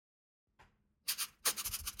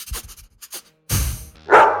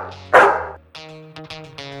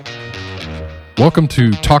Welcome to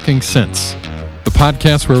Talking Sense, the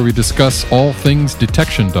podcast where we discuss all things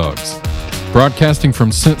detection dogs. Broadcasting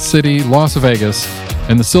from Scent City, Las Vegas,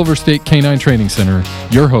 and the Silver State Canine Training Center,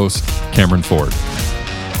 your host, Cameron Ford.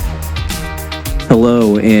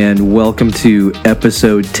 Hello, and welcome to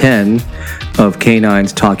episode 10 of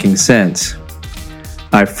Canines Talking Sense.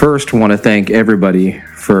 I first want to thank everybody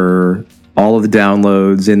for all of the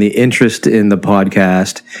downloads and the interest in the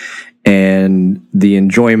podcast and the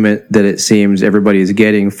enjoyment that it seems everybody is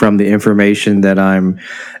getting from the information that I'm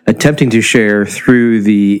attempting to share through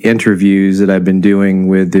the interviews that I've been doing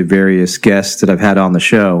with the various guests that I've had on the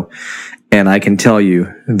show. And I can tell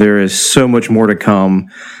you, there is so much more to come.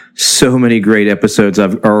 So many great episodes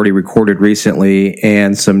I've already recorded recently,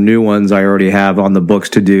 and some new ones I already have on the books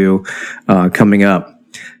to do coming up.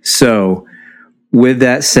 So with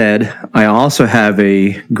that said, I also have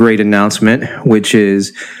a great announcement, which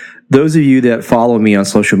is those of you that follow me on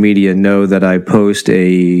social media know that I post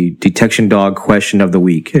a detection dog question of the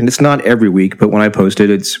week. And it's not every week, but when I post it,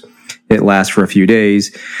 it lasts for a few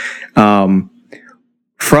days. From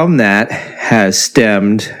that has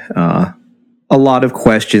stemmed a lot of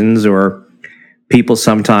questions, or people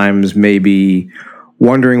sometimes may be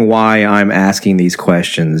wondering why I'm asking these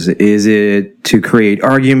questions. Is it to create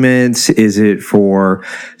arguments? Is it for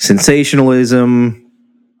sensationalism?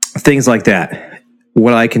 Things like that.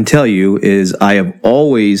 What I can tell you is I have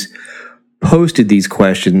always posted these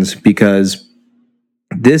questions because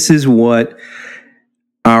this is what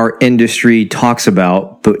our industry talks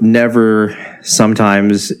about, but never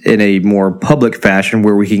sometimes in a more public fashion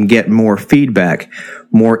where we can get more feedback,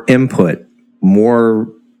 more input, more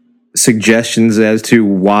suggestions as to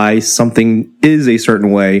why something is a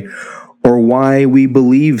certain way or why we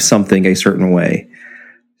believe something a certain way.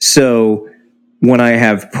 So when I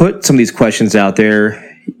have put some of these questions out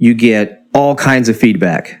there, you get all kinds of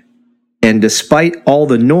feedback. And despite all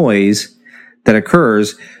the noise that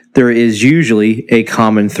occurs, there is usually a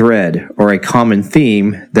common thread or a common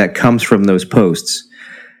theme that comes from those posts.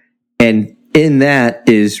 And in that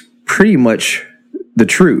is pretty much the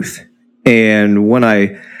truth. And when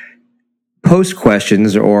I post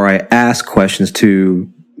questions or I ask questions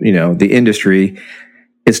to, the industry,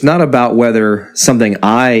 it's not about whether something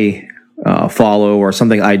I follow or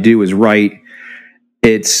something I do is right.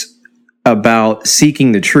 It's about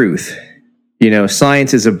seeking the truth.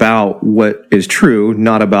 Science is about what is true,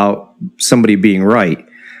 not about somebody being right.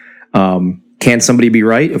 Can somebody be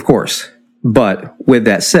right? Of course. But with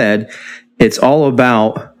that said, it's all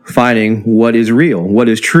about finding what is real, what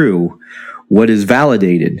is true, what is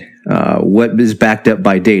validated, what is backed up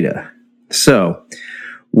by data. So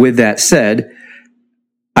with that said,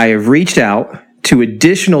 I have reached out to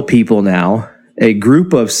additional people now, a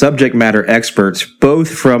group of subject matter experts, both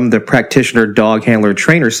from the practitioner, dog handler,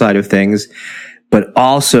 trainer side of things, but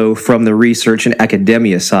also from the research and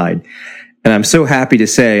academia side. And I'm so happy to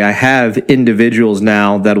say I have individuals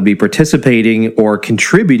now that will be participating or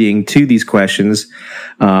contributing to these questions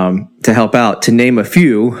to help out. To name a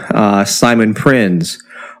few, Simon Prinz,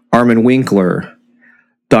 Armin Winkler,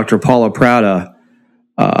 Dr. Paula Prada,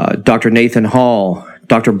 Dr. Nathan Hall,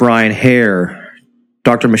 Dr. Brian Hare,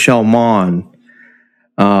 Dr. Michelle Mon,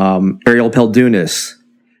 Ariel Peldunas.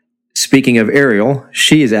 Speaking of Ariel,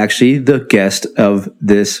 she is actually the guest of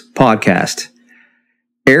this podcast.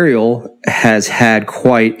 Ariel has had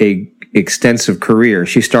quite a extensive career.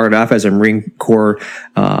 She started off as a Marine Corps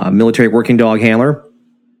military working dog handler.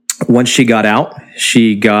 Once she got out,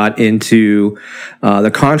 she got into the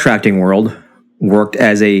contracting world, worked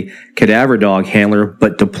as a cadaver dog handler,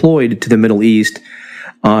 but deployed to the Middle East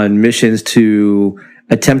on missions to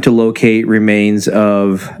attempt to locate remains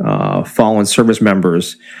of fallen service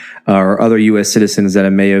members or other U.S. citizens that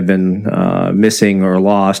may have been missing or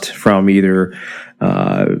lost from either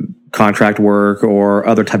contract work or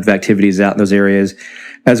other type of activities out in those areas,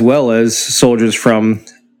 as well as soldiers from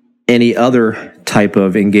any other type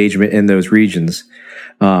of engagement in those regions.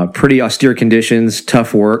 Pretty austere conditions,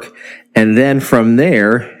 tough work. And then from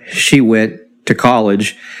there, she went to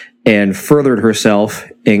college and furthered herself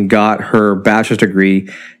and got her bachelor's degree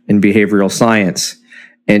in behavioral science.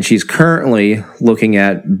 And she's currently looking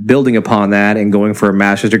at building upon that and going for a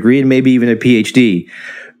master's degree and maybe even a PhD.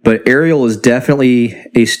 But Ariel is definitely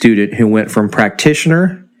a student who went from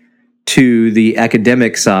practitioner to the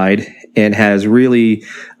academic side and has really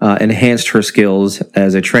enhanced her skills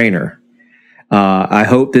as a trainer. I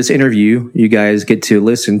hope this interview you guys get to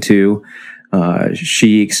listen to.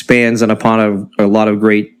 She expands upon a lot of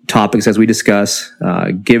great topics as we discuss,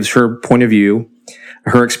 gives her point of view,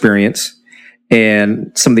 her experience,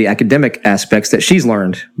 and some of the academic aspects that she's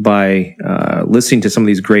learned by listening to some of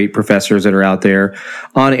these great professors that are out there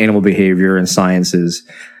on animal behavior and sciences.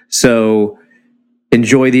 So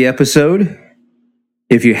enjoy the episode.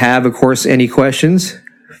 If you have, of course, any questions,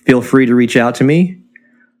 feel free to reach out to me,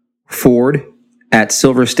 Ford at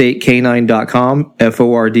silverstatecanine.com,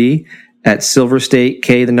 Ford at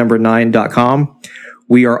silverstatek9.com.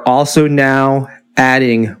 We are also now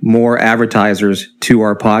adding more advertisers to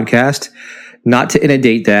our podcast, not to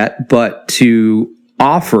inundate that, but to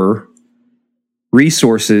offer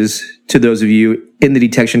resources to those of you in the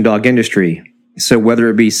detection dog industry. So whether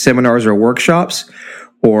it be seminars or workshops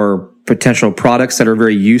or potential products that are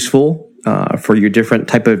very useful for your different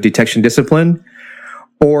type of detection discipline,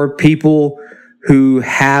 or people who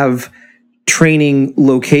have training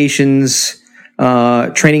locations,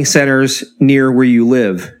 training centers near where you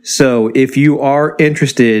live. So if you are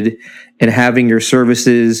interested in having your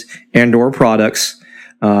services and or products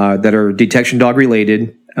that are detection dog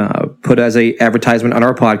related put as a advertisement on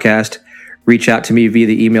our podcast, reach out to me via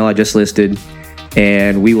the email I just listed,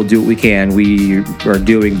 and we will do what we can. We are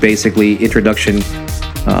doing basically introduction,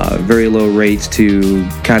 very low rates to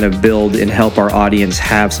kind of build and help our audience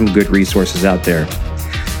have some good resources out there.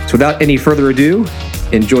 So without any further ado,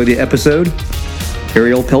 enjoy the episode.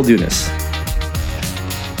 Ariel Peldunas.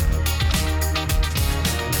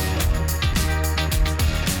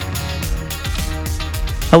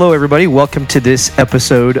 Hello, everybody. Welcome to this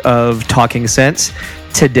episode of Talking Sense.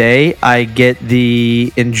 Today, I get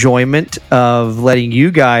the enjoyment of letting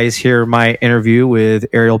you guys hear my interview with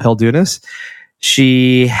Ariel Peldunas.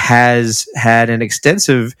 She has had an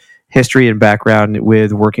extensive history and background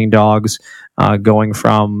with working dogs, going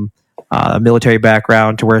from a military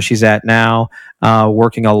background to where she's at now,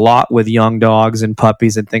 working a lot with young dogs and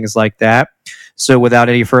puppies and things like that. So without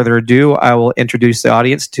any further ado, I will introduce the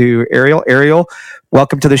audience to Ariel. Ariel,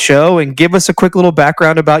 welcome to the show, and give us a quick little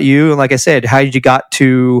background about you. And like I said, how did you got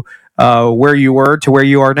to where you were to where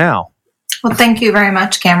you are now? Well, thank you very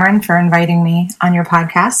much, Cameron, for inviting me on your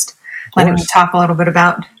podcast, letting me talk a little bit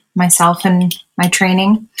about myself and my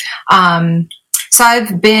training. So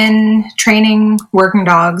I've been training working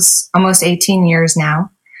dogs almost 18 years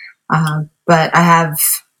now, but I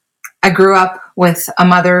grew up with a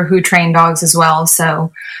mother who trained dogs as well,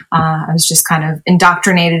 so I was just kind of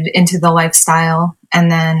indoctrinated into the lifestyle,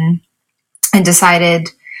 and then I decided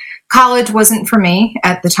college wasn't for me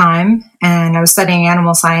at the time, and I was studying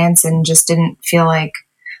animal science and just didn't feel like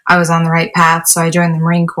I was on the right path, so I joined the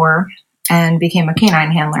Marine Corps and became a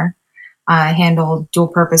canine handler. I handled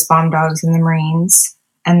dual-purpose bomb dogs in the Marines,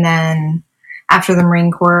 and then after the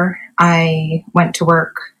Marine Corps, I went to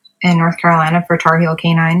work in North Carolina for Tar Heel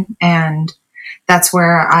Canine, and that's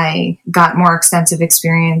where I got more extensive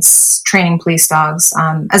experience training police dogs.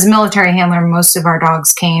 As a military handler, most of our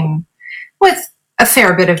dogs came with a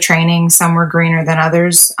fair bit of training. Some were greener than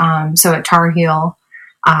others. So at Tar Heel,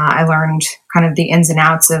 I learned kind of the ins and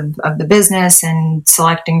outs of the business and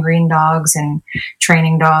selecting green dogs and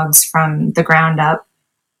training dogs from the ground up.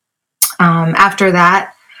 After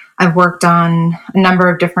that, I've worked on a number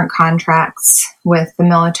of different contracts with the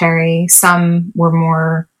military. Some were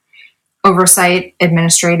more oversight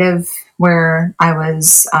administrative, where I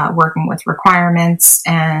was working with requirements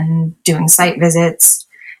and doing site visits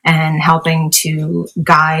and helping to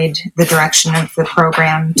guide the direction of the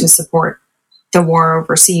program to support the war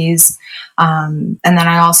overseas. And then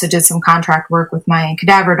I also did some contract work with my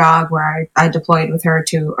cadaver dog, where I deployed with her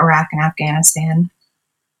to Iraq and Afghanistan.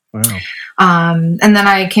 Wow. And then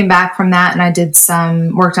I came back from that and I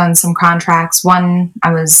worked on some contracts. One,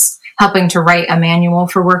 I was helping to write a manual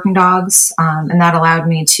for working dogs. And that allowed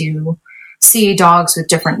me to see dogs with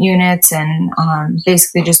different units and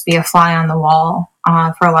basically just be a fly on the wall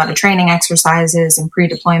for a lot of training exercises and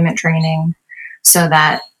pre-deployment training, so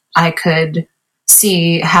that I could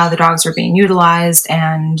see how the dogs were being utilized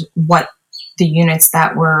and what the units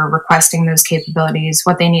that were requesting those capabilities,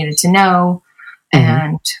 what they needed to know,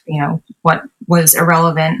 and, what was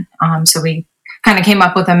irrelevant. So we kind of came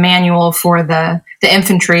up with a manual for the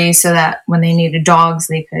infantry, so that when they needed dogs,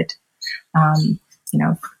 they could,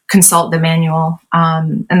 consult the manual.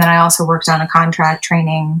 And then I also worked on a contract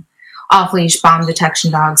training off-leash bomb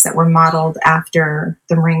detection dogs that were modeled after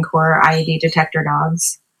the Marine Corps IED detector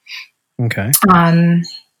dogs. Okay.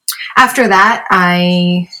 After that,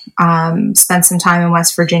 I spent some time in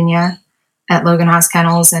West Virginia at Logan Haas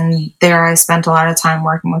Kennels, and there I spent a lot of time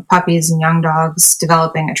working with puppies and young dogs,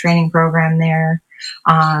 developing a training program there,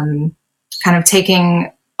 kind of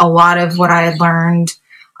taking a lot of what I had learned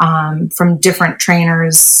from different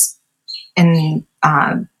trainers in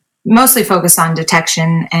mostly focused on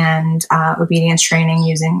detection and obedience training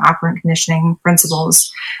using operant conditioning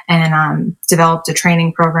principles, and developed a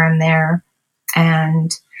training program there.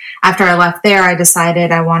 And after I left there, I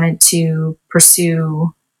decided I wanted to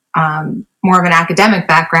pursue more of an academic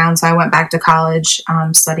background. So I went back to college,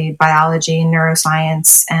 studied biology and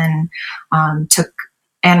neuroscience, and took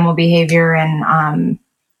animal behavior and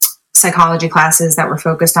psychology classes that were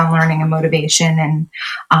focused on learning and motivation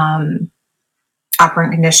and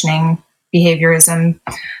operant conditioning, behaviorism,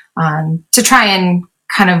 to try and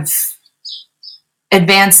kind of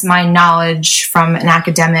advance my knowledge from an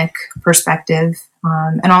academic perspective,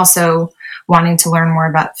 and also wanting to learn more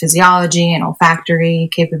about physiology and olfactory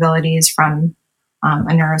capabilities from a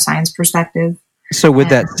neuroscience perspective. So with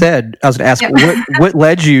that said, I was going to ask, what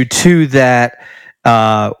led you to that?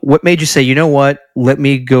 What made you say, you know what, let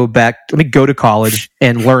me go to college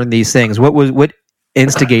and learn these things? What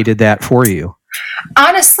instigated that for you?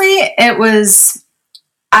 Honestly, I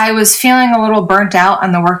was feeling a little burnt out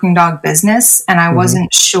on the working dog business, and I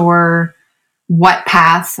wasn't sure what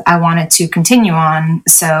path I wanted to continue on.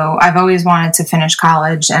 So I've always wanted to finish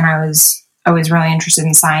college, and I was always really interested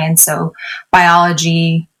in science. So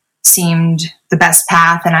biology seemed the best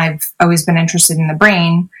path, and I've always been interested in the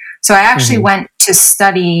brain. So I actually went to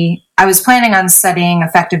study, I was planning on studying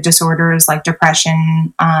affective disorders like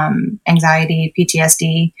depression, anxiety,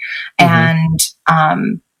 PTSD,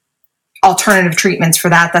 and alternative treatments for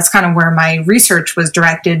that. That's kind of where my research was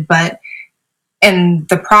directed. But in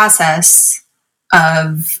the process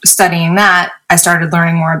of studying that, I started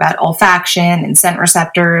learning more about olfaction and scent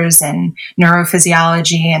receptors and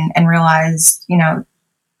neurophysiology, and realized,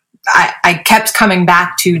 I kept coming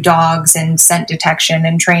back to dogs and scent detection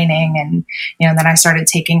and training. And, then I started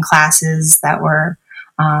taking classes that were,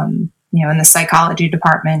 in the psychology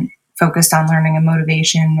department, focused on learning and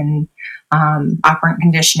motivation and operant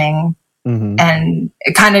conditioning. And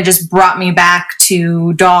it kind of just brought me back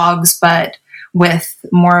to dogs, but with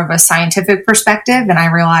more of a scientific perspective. And I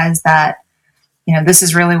realized that, this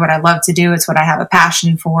is really what I love to do. It's what I have a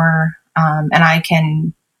passion for. And I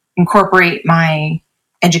can incorporate my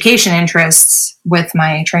education interests with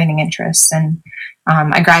my training interests. And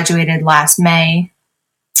I graduated last May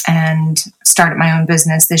and started my own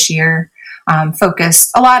business this year,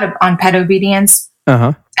 focused a lot on pet obedience.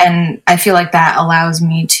 And I feel like that allows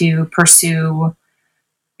me to pursue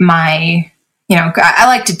my, I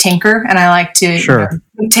like to tinker, and I like to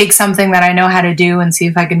take something that I know how to do and see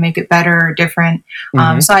if I can make it better or different.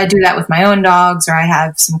 So I do that with my own dogs, or I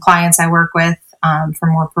have some clients I work with for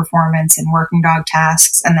more performance and working dog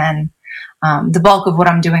tasks. And then the bulk of what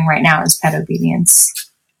I'm doing right now is pet obedience.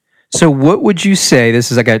 So what would you say,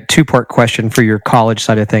 this is like a two-part question for your college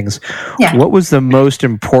side of things. Yeah. What was the most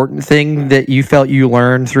important thing that you felt you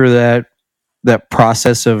learned through that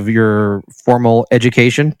process of your formal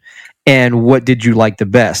education? And what did you like the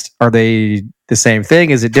best? Are they the same thing?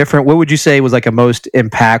 Is it different? What would you say was like a most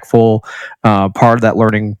impactful part of that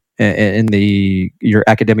learning in your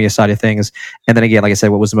academia side of things? And then again, like I said,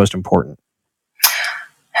 what was the most important?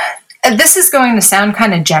 This is going to sound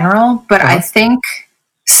kind of general, but I think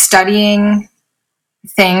studying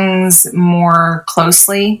things more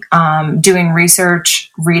closely, doing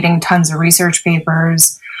research, reading tons of research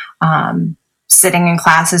papers, sitting in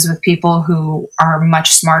classes with people who are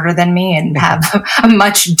much smarter than me and have a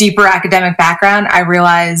much deeper academic background, I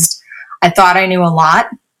realized I thought I knew a lot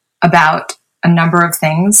about a number of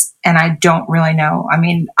things, and I don't really know. I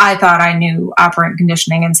mean, I thought I knew operant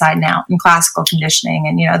conditioning inside and out and classical conditioning,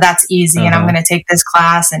 and that's easy, and I'm going to take this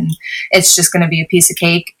class and it's just going to be a piece of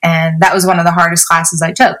cake. And that was one of the hardest classes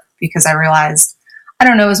I took, because I realized I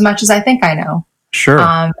don't know as much as I think I know. Sure.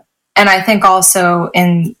 And I think also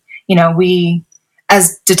we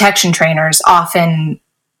as detection trainers often,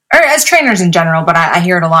 or as trainers in general, but I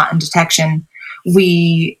hear it a lot in detection,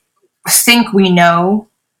 we think we know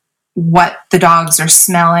what the dogs are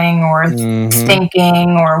smelling or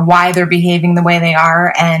thinking, or why they're behaving the way they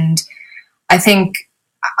are. And I think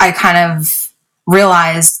I kind of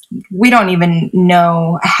realized we don't even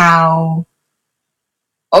know how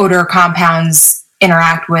odor compounds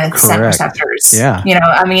interact with scent receptors. Yeah.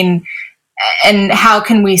 And how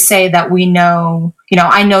can we say that we know,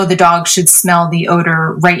 I know the dog should smell the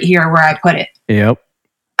odor right here where I put it. Yep.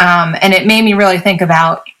 And it made me really think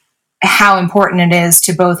about how important it is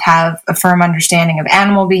to both have a firm understanding of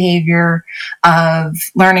animal behavior, of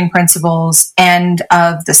learning principles, and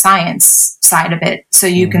of the science side of it. So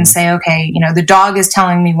you can say, okay, the dog is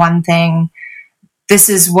telling me one thing. This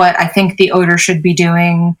is what I think the odor should be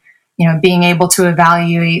doing. Being able to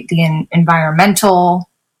evaluate the environmental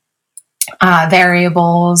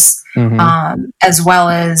variables, as well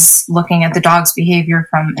as looking at the dog's behavior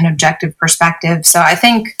from an objective perspective. So I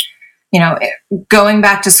think, going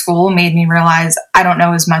back to school made me realize I don't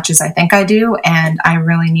know as much as I think I do, and I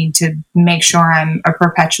really need to make sure I'm a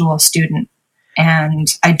perpetual student. And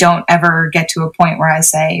I don't ever get to a point where I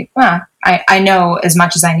say, I know as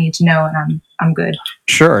much as I need to know, and I'm good.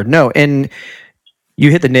 Sure. No, and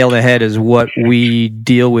you hit the nail on the head, is what we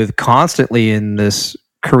deal with constantly in this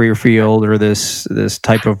career field or this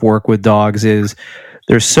type of work with dogs. Is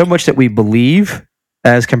there's so much that we believe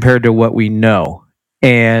as compared to what we know.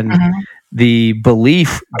 And the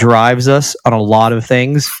belief drives us on a lot of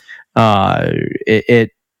things.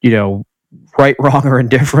 Right, wrong, or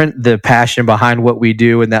indifferent, the passion behind what we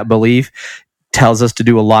do and that belief tells us to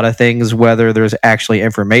do a lot of things, whether there's actually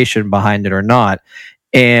information behind it or not.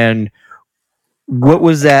 And what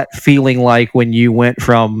was that feeling like when you went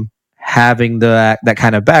from having that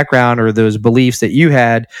kind of background or those beliefs that you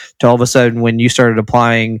had to all of a sudden when you started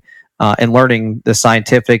applying and learning the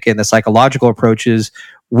scientific and the psychological approaches?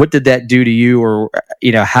 What did that do to you, or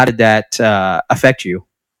how did that affect you?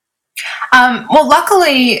 Well,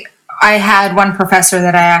 luckily, I had one professor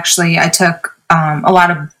that I took a lot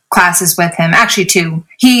of classes with him. Actually, two.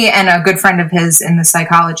 He and a good friend of his in the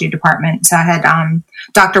psychology department. So I had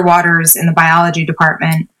Dr. Waters in the biology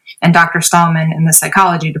department and Dr. Stallman in the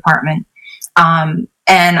psychology department. And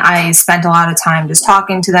I spent a lot of time just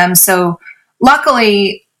talking to them. So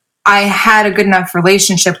luckily, I had a good enough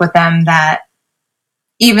relationship with them that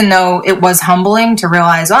even though it was humbling to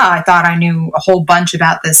realize, I thought I knew a whole bunch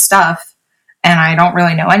about this stuff and I don't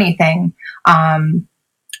really know anything. And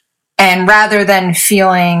rather than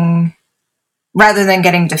getting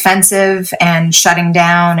defensive and shutting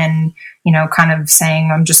down and, kind of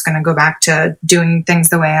saying, I'm just going to go back to doing things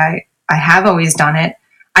the way I have always done it,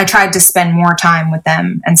 I tried to spend more time with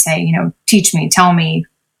them and say, teach me, tell me,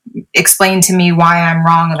 explain to me why I'm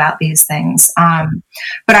wrong about these things.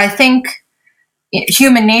 But I think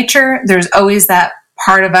human nature, there's always that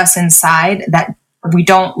part of us inside that we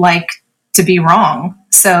don't like to be wrong.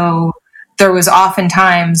 So there was often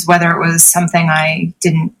times, whether it was something I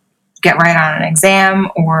didn't get right on an exam,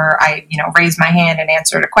 or I, raised my hand and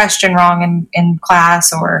answered a question wrong in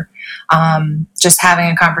class, or just having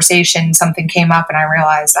a conversation, something came up and I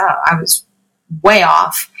realized, I was way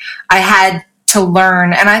off. I had to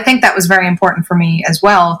learn, and I think that was very important for me as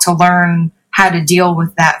well, to learn how to deal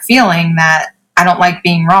with that feeling that I don't like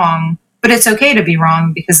being wrong, but it's okay to be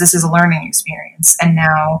wrong because this is a learning experience. And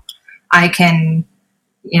now I can,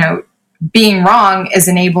 being wrong is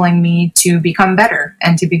enabling me to become better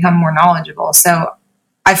and to become more knowledgeable. So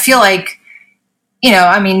I feel like, you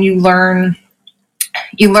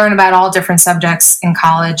learn about all different subjects in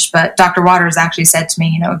college, but Dr. Waters actually said to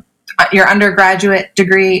me, your undergraduate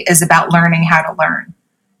degree is about learning how to learn.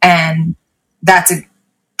 And that's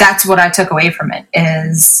what I took away from it,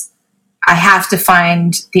 is I have to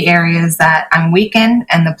find the areas that I'm weak in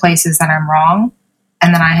and the places that I'm wrong.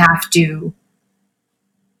 And then I have to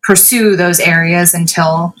pursue those areas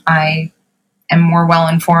until I am more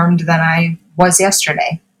well-informed than I was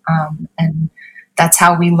yesterday. And that's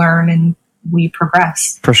how we learn and we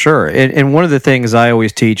progress. For sure. And one of the things I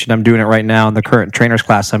always teach, and I'm doing it right now in the current trainers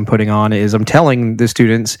class I'm putting on, is I'm telling the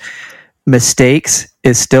students, mistakes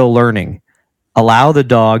is still learning. Allow the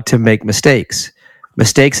dog to make mistakes.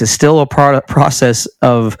 Mistakes is still a process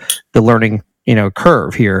of the learning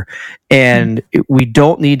curve here. And we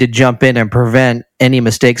don't need to jump in and prevent any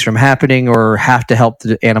mistakes from happening or have to help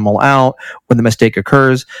the animal out when the mistake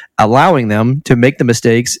occurs. Allowing them to make the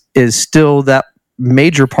mistakes is still that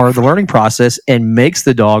major part of the learning process and makes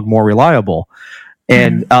the dog more reliable.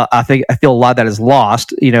 And I feel a lot of that is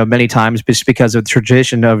lost, many times, just because of the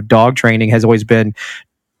tradition of dog training has always been,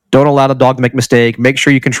 don't allow the dog to make a mistake. Make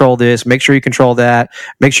sure you control this. Make sure you control that.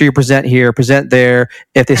 Make sure you present here, present there.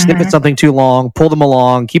 If they sniff at something too long, pull them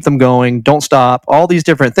along, keep them going, don't stop. All these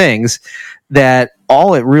different things that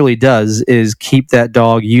all it really does is keep that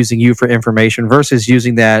dog using you for information versus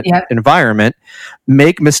using that environment,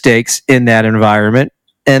 make mistakes in that environment,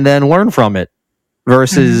 and then learn from it.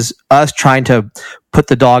 Versus us trying to put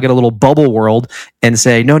the dog in a little bubble world and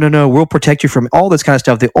say, no, we'll protect you from all this kind of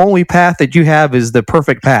stuff. The only path that you have is the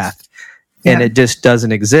perfect path. And it just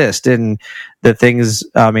doesn't exist. And the things,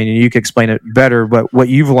 you can explain it better, but what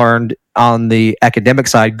you've learned on the academic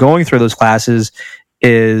side going through those classes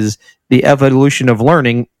is the evolution of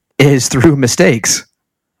learning is through mistakes.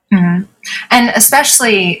 Mm-hmm. And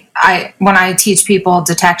especially when I teach people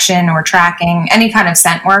detection or tracking, any kind of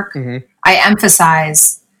scent work, I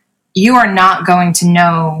emphasize you are not going to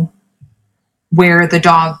know where the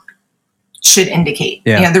dog should indicate.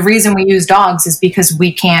 Yeah. You know, the reason we use dogs is because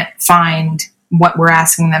we can't find what we're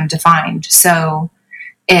asking them to find. So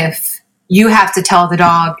if you have to tell the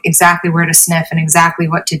dog exactly where to sniff and exactly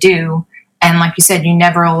what to do, and like you said, you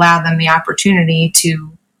never allow them the opportunity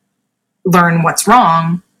to learn what's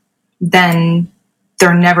wrong, then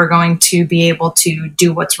they're never going to be able to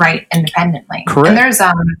do what's right independently. Correct. And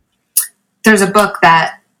there's a book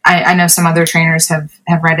that I know some other trainers have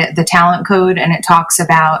read it, The Talent Code, and it talks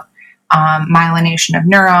about myelination of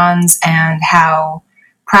neurons and how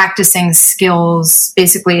practicing skills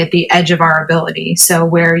basically at the edge of our ability. So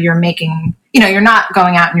where you're making, you're not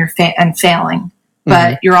going out and you're failing,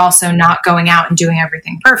 but you're also not going out and doing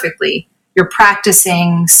everything perfectly. You're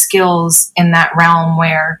practicing skills in that realm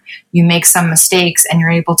where you make some mistakes and you're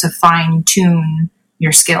able to fine tune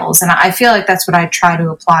your skills. And I feel like that's what I try to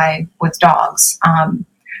apply with dogs.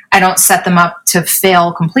 I don't set them up to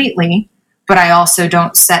fail completely, but I also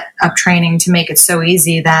don't set up training to make it so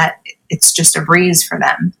easy that it's just a breeze for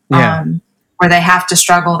them. Yeah. Where they have to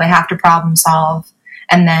struggle, they have to problem solve,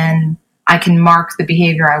 and then I can mark the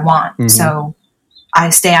behavior I want. Mm-hmm. So I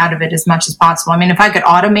stay out of it as much as possible. I mean, if I could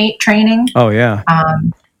automate training, oh yeah,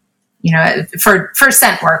 for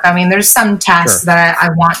scent work, I mean, there's some tasks that I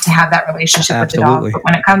want to have that relationship Absolutely. with the dog. But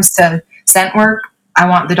when it comes to scent work, I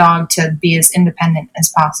want the dog to be as independent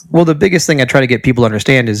as possible. Well, the biggest thing I try to get people to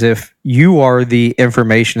understand is if you are the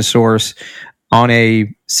information source on a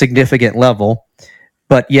significant level,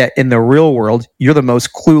 but yet in the real world, you're the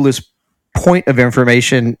most clueless point of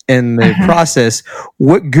information in the process,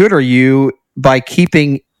 what good are you by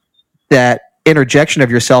keeping that interjection of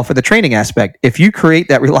yourself in the training aspect? If you create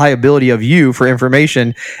that reliability of you for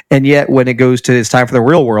information, and yet when it goes to it's time for the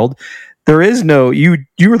real world, there is no you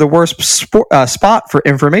are the worst spot for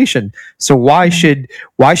information. So why should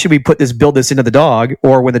we build this into the dog?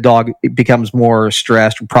 Or when the dog becomes more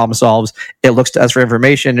stressed and problem solves, it looks to us for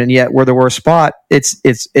information, and yet we're the worst spot. It's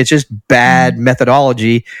just bad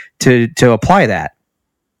methodology to apply that.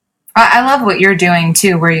 I love what you're doing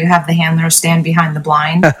too, where you have the handler stand behind the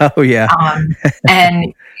blind. Oh yeah.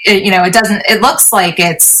 And it looks like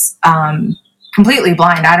it's completely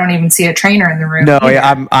blind. I don't even see a trainer in the room. No,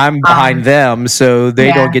 either. I'm behind them, so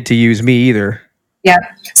they don't get to use me either. Yep.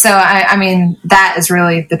 So I mean, that is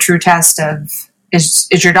really the true test of is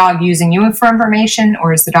your dog using you for information,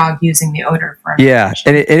 or is the dog using the odor for information? Yeah,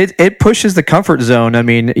 and it pushes the comfort zone. I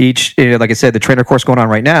mean, like I said, the trainer course going on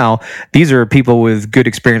right now, these are people with good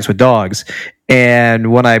experience with dogs.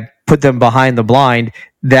 And when I put them behind the blind,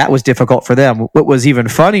 that was difficult for them. What was even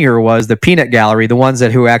funnier was the peanut gallery, the ones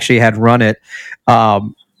who actually had run it.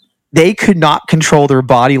 They could not control their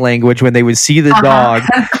body language when they would see the dog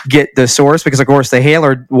get the source, because of course the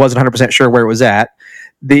handler wasn't 100% sure where it was at.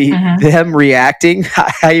 Them reacting,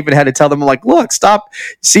 I even had to tell them, like, look, stop,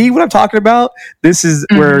 see what I'm talking about? This is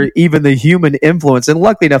where even the human influence, and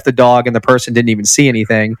luckily enough the dog and the person didn't even see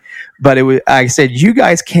anything, but I said, you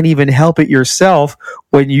guys can't even help it yourself.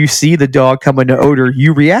 When you see the dog come into odor,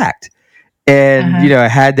 you react. And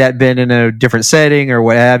had that been in a different setting or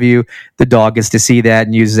what have you, the dog gets to see that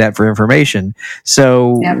and uses that for information.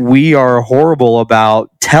 So we are horrible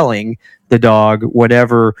about telling the dog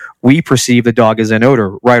whatever we perceive the dog is in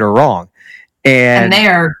odor, right or wrong. And they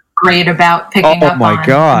are great about picking up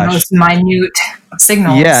on those minute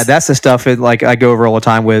signals. Yeah, that's the stuff like I go over all the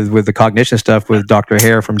time with the cognition stuff with Dr.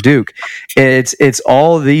 Hare from Duke. It's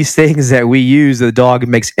all these things that we use, the dog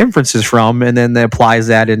makes inferences from, and then they applies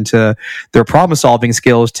that into their problem solving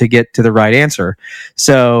skills to get to the right answer.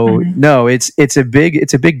 So no, it's a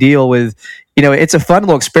big deal with, it's a fun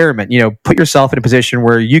little experiment. Put yourself in a position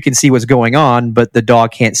where you can see what's going on, but the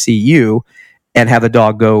dog can't see you, and have the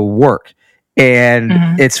dog go work.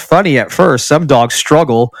 And it's funny at first, some dogs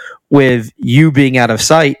struggle with you being out of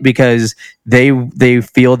sight because they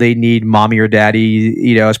feel they need mommy or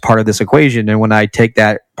daddy, as part of this equation. And when I take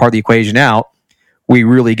that part of the equation out, we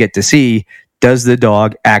really get to see, does the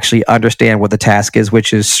dog actually understand what the task is,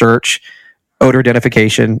 which is search, odor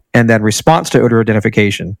identification, and then response to odor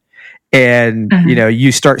identification. And,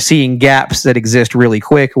 you start seeing gaps that exist really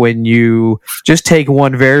quick when you just take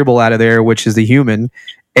one variable out of there, which is the human,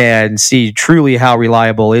 and see truly how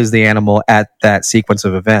reliable is the animal at that sequence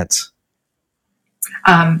of events.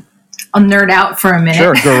 I'll nerd out for a minute.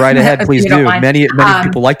 Sure, go right ahead, please do. Many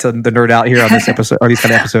people like to nerd out here on this episode, or these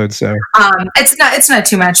kind of episodes. So it's not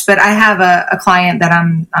too much, but I have a client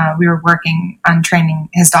that we were working on training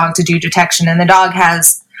his dog to do detection, and the dog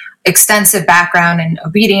has extensive background in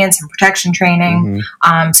obedience and protection training.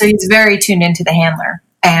 So he's very tuned into the handler,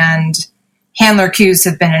 and handler cues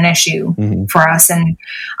have been an issue for us. And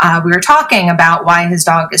we were talking about why his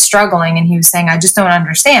dog is struggling. And he was saying, I just don't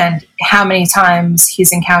understand how many times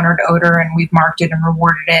he's encountered odor and we've marked it and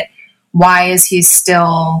rewarded it. Why is he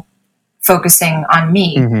still focusing on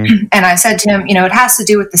me? And I said to him, it has to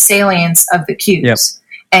do with the salience of the cues. Yep.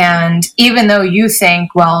 And even though you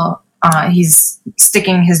think, well, he's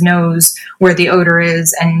sticking his nose where the odor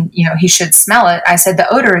is and, he should smell it. I said, the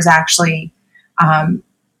odor is actually,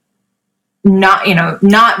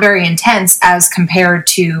 not very intense as compared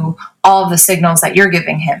to all the signals that you're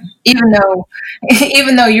giving him.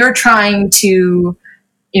 Even though you're trying to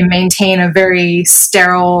maintain a very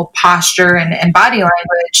sterile posture and body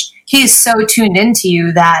language, he's so tuned into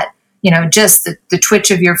you that, just the twitch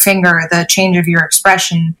of your finger, the change of your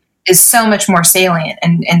expression is so much more salient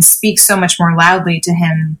and speaks so much more loudly to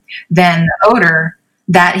him than odor,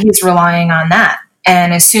 that he's relying on that.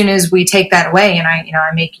 And as soon as we take that away and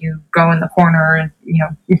I make you go in the corner and,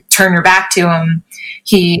 turn your back to him,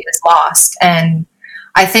 he is lost. And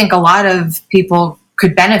I think a lot of people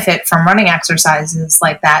could benefit from running exercises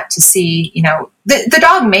like that to see, the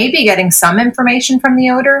dog may be getting some information from the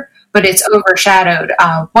odor, but it's overshadowed.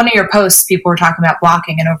 One of your posts, people were talking about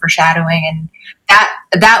blocking and overshadowing, and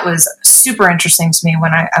that was super interesting to me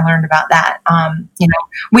when I learned about that.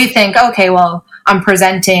 We think, okay, well, I'm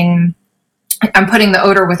putting the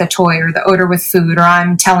odor with a toy or the odor with food, or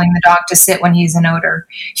I'm telling the dog to sit when he's in odor.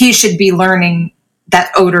 He should be learning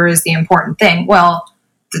that odor is the important thing. Well,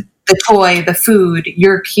 the toy, the food,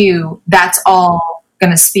 your cue, that's all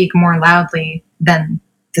going to speak more loudly than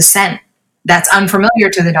the scent that's unfamiliar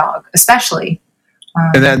to the dog, especially.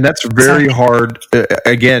 And that's very hard.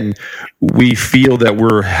 Again, we feel that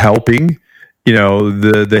we're helping,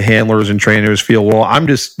 the handlers and trainers feel, well, I'm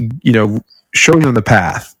just, showing them the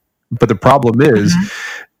path. But the problem is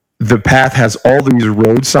the path has all these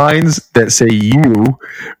road signs that say you,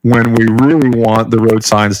 when we really want the road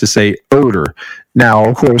signs to say odor. Now,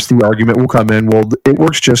 of course, the argument will come in, well, it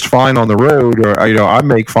works just fine on the road, or, I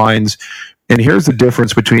make fines. And here's the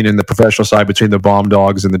difference in the professional side between the bomb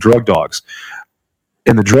dogs and the drug dogs.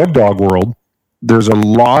 In the drug dog world, there's a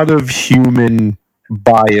lot of human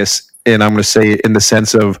bias, and I'm going to say it in the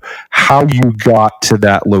sense of how you got to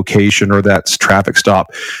that location or that traffic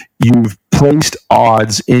stop. You've placed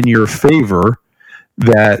odds in your favor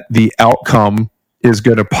that the outcome is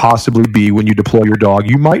going to possibly be, when you deploy your dog,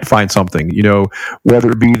 you might find something,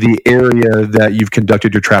 whether it be the area that you've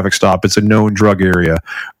conducted your traffic stop, it's a known drug area,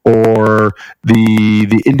 or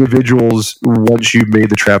the individuals, once you've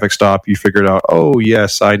made the traffic stop, you figured out, oh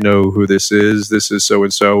yes, I know who this is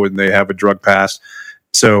so-and-so, and they have a drug pass.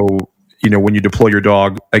 So, when you deploy your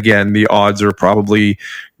dog, again, the odds are probably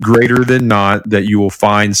greater than not that you will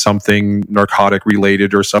find something narcotic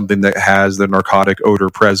related or something that has the narcotic odor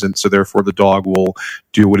present. So therefore the dog will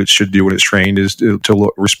do what it should do when it's trained, is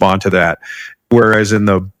to respond to that. Whereas in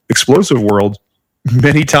the explosive world,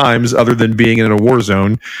 many times, other than being in a war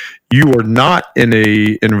zone, you are not in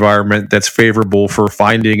a environment that's favorable for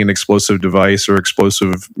finding an explosive device or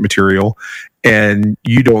explosive material, and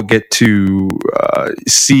you don't get to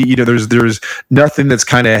see. There's nothing that's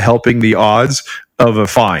kind of helping the odds of a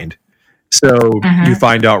find. So you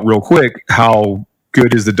find out real quick how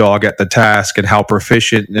good is the dog at the task, and how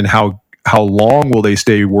proficient, and how long will they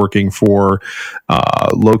stay working for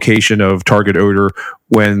location of target odor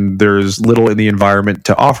when there's little in the environment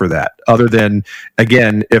to offer that. Other than,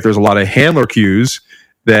 again, if there's a lot of handler cues,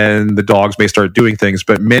 then the dogs may start doing things.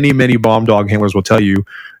 But many, many bomb dog handlers will tell you,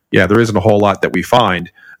 yeah, there isn't a whole lot that we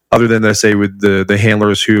find. Other than, let's say, with the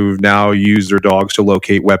handlers who now use their dogs to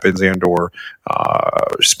locate weapons and or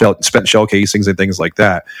spent shell casings and things like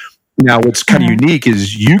that. Now, what's kind of unique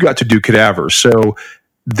is you got to do cadavers. So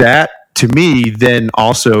that, to me, then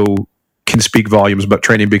also can speak volumes about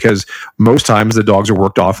training, because most times the dogs are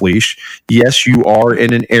worked off leash. Yes, you are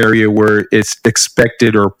in an area where it's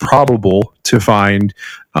expected or probable to find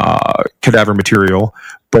cadaver material,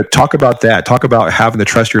 but talk about that. Talk about having to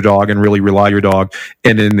trust your dog and really rely on your dog.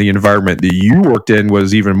 And in the environment that you worked in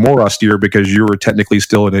was even more austere, because you were technically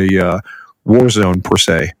still in a war zone per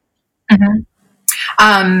se.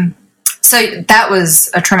 So that was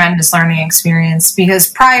a tremendous learning experience, because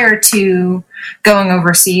prior to going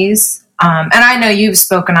overseas, and I know you've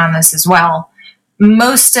spoken on this as well,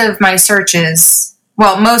 most of my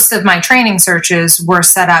training searches were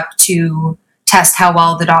set up to test how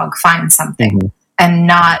well the dog finds something, and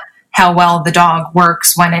not how well the dog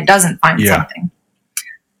works when it doesn't find something.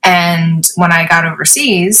 And when I got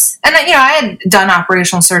overseas, and I had done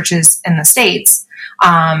operational searches in the States,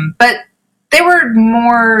 but they were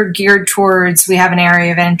more geared towards, we have an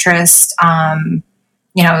area of interest,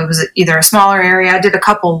 it was either a smaller area. I did a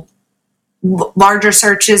couple larger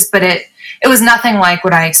searches, but it was nothing like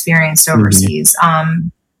what I experienced overseas,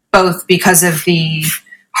 both because of the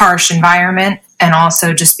harsh environment and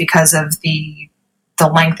also just because of the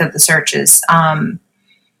length of the searches.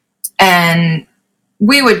 And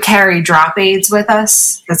we would carry drop aids with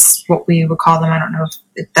us. That's what we would call them. I don't know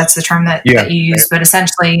if that's the term that you use, but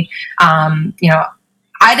essentially,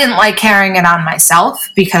 I didn't like carrying it on myself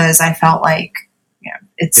because I felt like,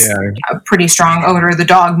 it's a pretty strong odor. The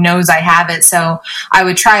dog knows I have it. So I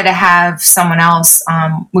would try to have someone else.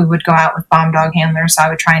 We would go out with bomb dog handlers. So I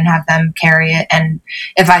would try and have them carry it. And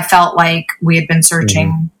if I felt like we had been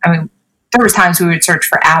searching, I mean, there was times we would search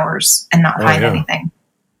for hours and not find anything.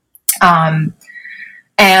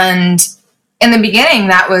 And in the beginning,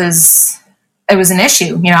 it was an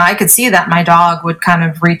issue. I could see that my dog would kind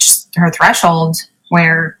of reach her threshold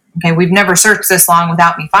where, okay, we've never searched this long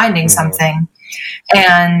without me finding something.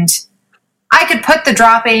 And I could put the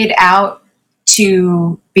drop aid out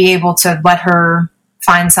to be able to let her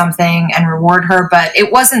find something and reward her, but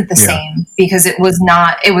it wasn't the same because it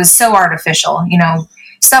was so artificial.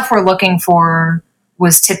 Stuff we're looking for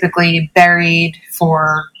was typically buried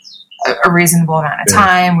for a reasonable amount of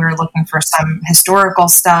time. We were looking for some historical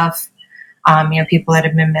stuff, people that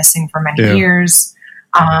have been missing for many years.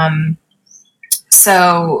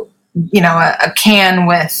 So, a can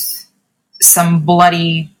with some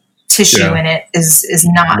bloody tissue in it is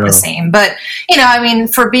not the same. But,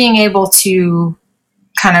 for being able to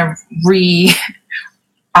kind of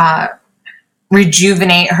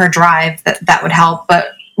rejuvenate her drive, that would help.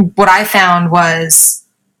 But what I found was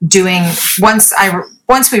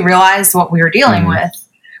once we realized what we were dealing with,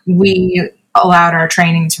 we allowed our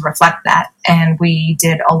training to reflect that. And we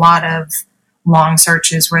did a lot of long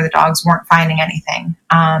searches where the dogs weren't finding anything.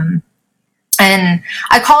 And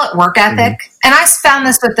I call it work ethic. And I found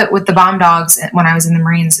this with the bomb dogs when I was in the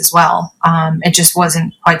Marines as well. It just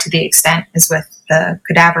wasn't quite to the extent as with the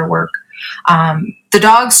cadaver work. The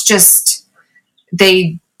dogs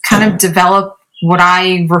they kind of develop what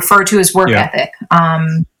I refer to as work ethic.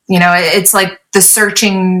 It's like the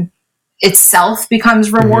searching itself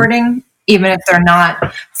becomes rewarding, even if they're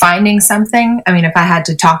not finding something. I mean, if I had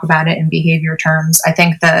to talk about it in behavior terms, I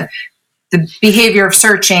think the behavior of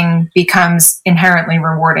searching becomes inherently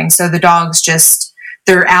rewarding. So the dogs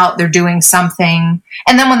they're out, they're doing something.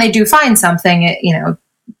 And then when they do find something,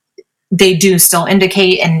 they do still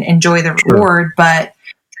indicate and enjoy the reward, but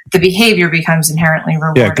the behavior becomes inherently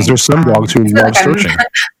rewarding. Yeah, because there's some dogs who love searching.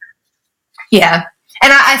 Yeah.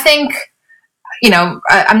 And I think,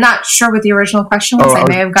 I'm not sure what the original question was. I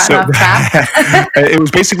may have gotten off track. It was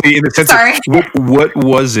basically in the sense of what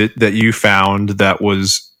was it that you found that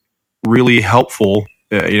was really helpful?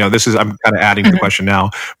 I'm kind of adding to the question now,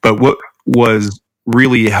 but what was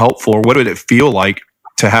really helpful, or what did it feel like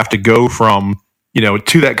to have to go from,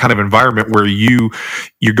 to that kind of environment where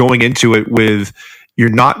you're going into it with, you're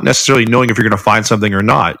not necessarily knowing if you're going to find something or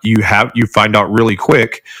not. You find out really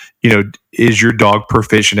quick, is your dog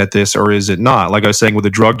proficient at this or is it not? Like I was saying with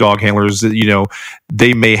the drug dog handlers,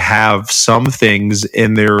 they may have some things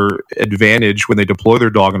in their advantage when they deploy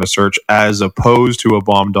their dog in a search as opposed to a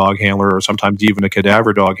bomb dog handler or sometimes even a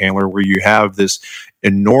cadaver dog handler where you have this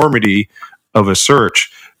enormity of a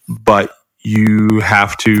search, but you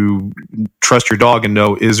have to trust your dog and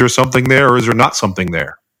know, is there something there or is there not something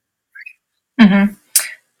there? Mm-hmm.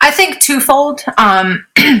 I think twofold.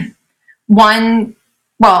 One,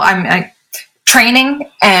 I'm training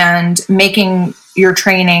and making your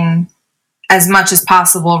training as much as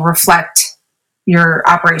possible reflect your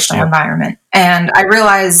operational environment. And I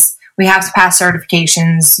realize we have to pass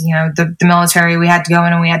certifications. The military, we had to go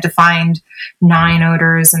in and we had to find 9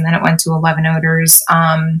 odors, and then it went to 11 odors.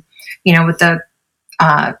 With the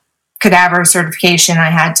cadaver certification, I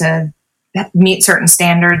had to meet certain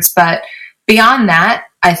standards. But beyond that,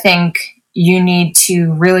 I think you need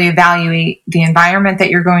to really evaluate the environment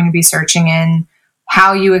that you're going to be searching in,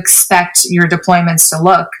 how you expect your deployments to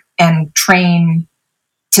look, and train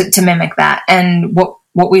to mimic that. And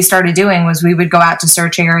what we started doing was we would go out to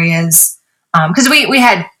search areas, because we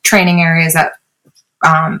had training areas that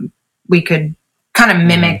we could kind of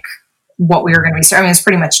mimic what we were going to be searching. I mean, it's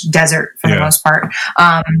pretty much desert for the most part,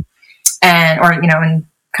 in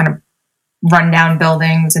kind of rundown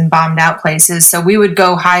buildings and bombed out places. So we would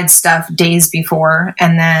go hide stuff days before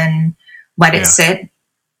and then let it sit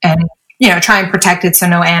and, try and protect it so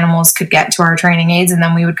no animals could get to our training aids. And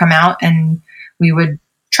then we would come out and we would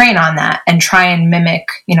train on that and try and mimic,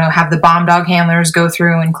 have the bomb dog handlers go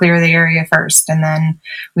through and clear the area first, and then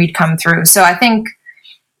we'd come through. So I think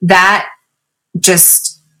that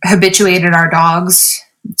just habituated our dogs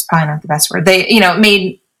it's probably not the best word. They,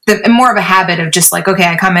 made more of a habit of just like, okay,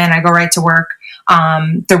 I come in, I go right to work.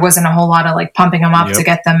 There wasn't a whole lot of like pumping them up to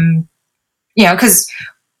get them, because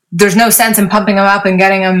there's no sense in pumping them up and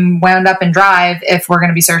getting them wound up and drive if we're going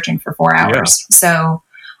to be searching for 4 hours. Yeah. So,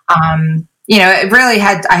 it really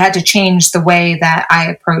I had to change the way that I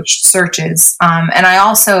approached searches. And I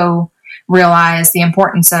also realized the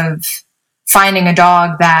importance of finding a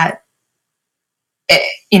dog that,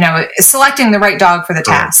 selecting the right dog for the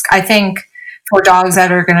task. I think for dogs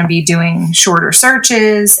that are going to be doing shorter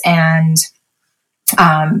searches and,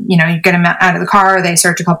 you get them out of the car, they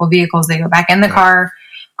search a couple of vehicles, they go back in the car.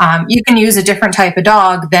 You can use a different type of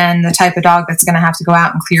dog than the type of dog that's going to have to go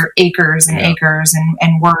out and clear acres and acres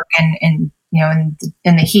and work and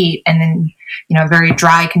in the heat and in, very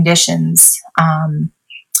dry conditions.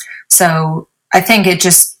 So I think it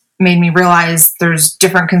just made me realize there's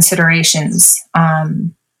different considerations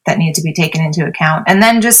that need to be taken into account. And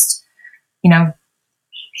then just,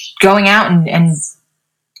 going out and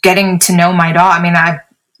getting to know my dog. I mean, I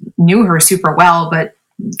knew her super well, but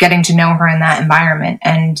getting to know her in that environment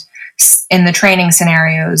and in the training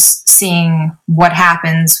scenarios, seeing what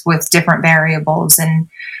happens with different variables and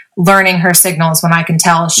learning her signals when I can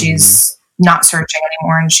tell she's not searching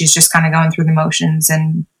anymore and she's just kind of going through the motions,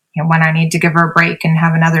 and when I need to give her a break and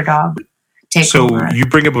have another dog take over. So you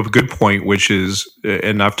bring up a good point, which is,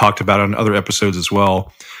 and I've talked about on other episodes as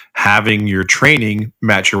well, having your training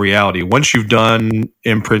match your reality. Once you've done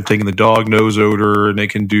imprinting and the dog knows odor and they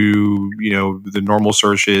can do, the normal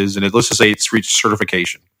searches, and let's just say it's reached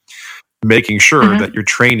certification, making sure that your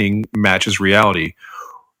training matches reality.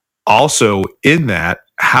 Also in that,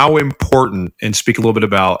 how important, and speak a little bit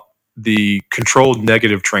about the controlled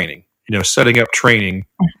negative training, setting up training,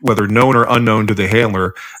 whether known or unknown to the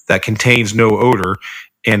handler, that contains no odor,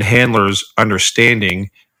 and handlers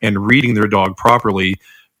understanding and reading their dog properly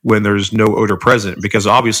when there's no odor present. Because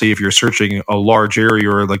obviously if you're searching a large area,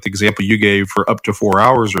 or like the example you gave for up to 4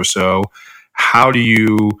 hours or so, how do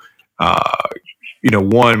you,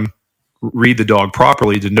 one, read the dog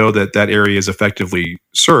properly to know that that area is effectively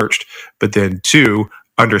searched, but then two,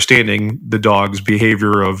 understanding the dog's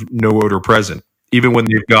behavior of no odor present, even when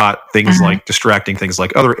you've got things like distracting things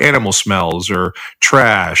like other animal smells or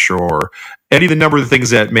trash or any of the number of things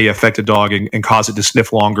that may affect a dog and cause it to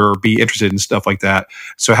sniff longer or be interested in stuff like that.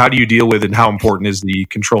 So how do you deal with it, and how important is the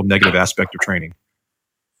controlled negative aspect of training?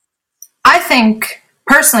 I think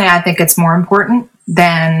it's more important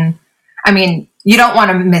than, you don't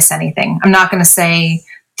want to miss anything. I'm not going to say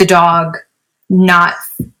the dog not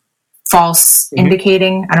false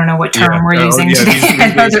indicating. I don't know what term we're using today.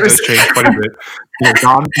 I know there was changed quite a bit.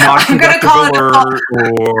 I'm going to call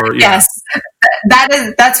it yes.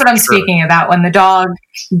 That's what I'm speaking about, when the dog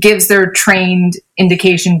gives their trained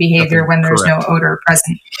indication behavior when there's no odor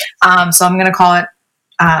present. So I'm going to call it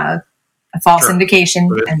a false indication.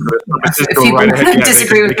 And if people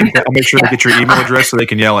disagree with me, I'll make sure they get your email address so they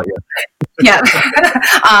can yell at you. Yeah.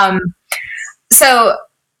 So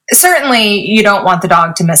certainly you don't want the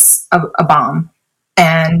dog to miss a bomb,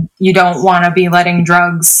 and you don't want to be letting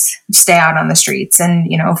drugs stay out on the streets. And,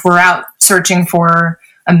 if we're out searching for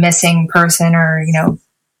a missing person or,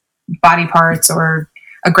 body parts or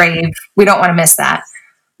a grave, we don't want to miss that.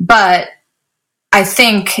 But I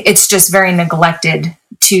think it's just very neglected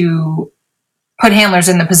to put handlers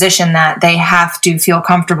in the position that they have to feel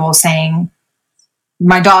comfortable saying,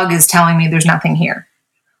 my dog is telling me there's nothing here.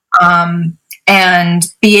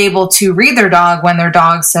 And be able to read their dog when their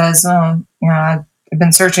dog says, I've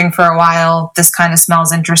been searching for a while. This kind of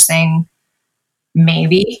smells interesting.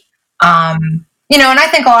 Maybe. And I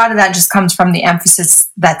think a lot of that just comes from the emphasis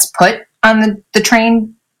that's put on the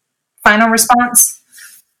trained final response,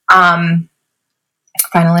 final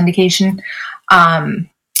indication.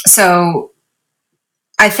 So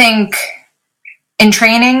I think in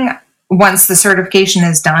training, once the certification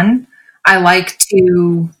is done, I like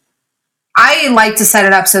to set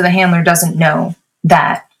it up so the handler doesn't know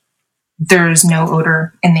that there's no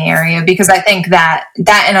odor in the area, because I think that in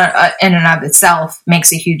and of itself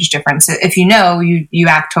makes a huge difference. If you know, you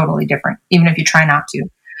act totally different, even if you try not to.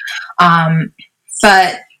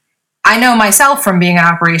 But I know myself from being an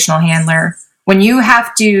operational handler, when you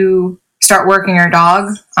have to start working your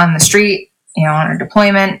dog on the street, on a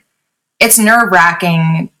deployment, it's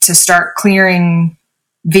nerve-wracking to start clearing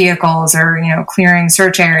vehicles or, clearing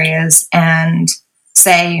search areas and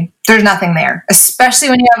say there's nothing there, especially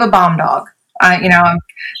when you have a bomb dog.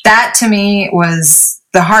 That to me was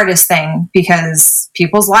the hardest thing, because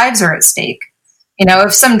people's lives are at stake.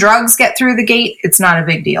 If some drugs get through the gate, it's not a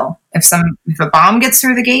big deal. If a bomb gets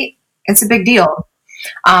through the gate, it's a big deal.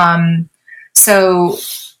 So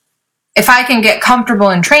if I can get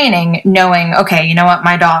comfortable in training, knowing, okay, you know what,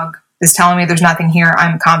 my dog is telling me there's nothing here,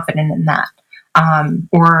 I'm confident in that.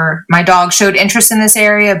 Or my dog showed interest in this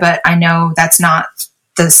area, but I know that's not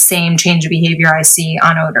the same change of behavior I see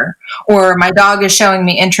on odor. Or my dog is showing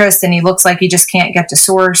me interest and he looks like he just can't get to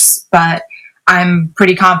source, but I'm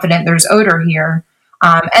pretty confident there's odor here.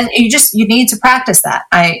 And you need to practice that.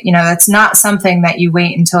 That's not something that you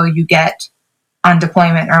wait until you get on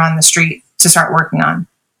deployment or on the street to start working on.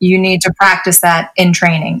 You need to practice that in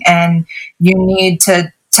training, and you need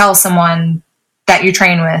to tell someone that you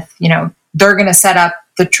train with, they're going to set up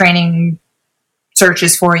the training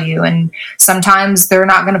searches for you. And sometimes they're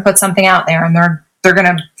not going to put something out there, and they're going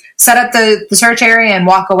to set up the search area and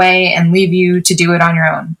walk away and leave you to do it on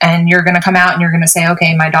your own. And you're going to come out and you're going to say,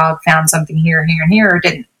 okay, my dog found something here, here, and here, or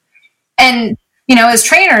didn't. And, as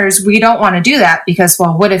trainers, we don't want to do that because,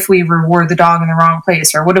 well, what if we reward the dog in the wrong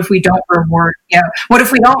place? Or what if we don't reward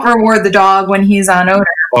the dog when he's on odor?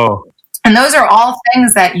 Oh. And those are all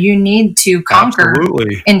things that you need to conquer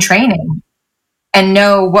in training and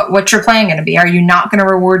know what your plan going to be. Are you not going to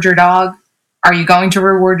reward your dog? Are you going to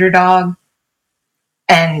reward your dog?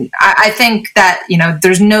 And I think that,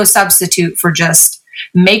 there's no substitute for just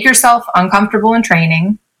make yourself uncomfortable in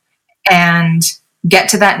training and get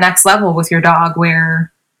to that next level with your dog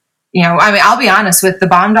where, I'll be honest, with the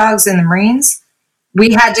bomb dogs in the Marines,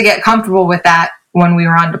 we had to get comfortable with that when we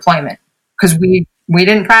were on deployment because we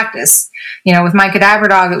didn't practice. With my cadaver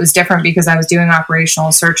dog, it was different because I was doing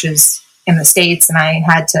operational searches in the States and I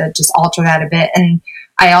had to just alter that a bit. And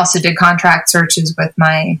I also did contract searches with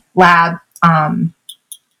my lab,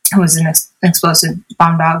 who was an explosive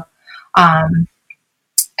bomb dog.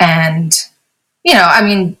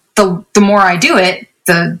 The more I do it,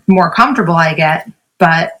 the more comfortable I get,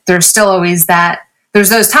 but there's still always there's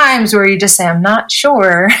those times where you just say, I'm not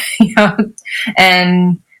sure,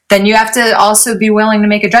 and then you have to also be willing to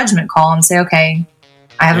make a judgment call and say, okay,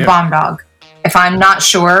 I have a bomb dog. If I'm not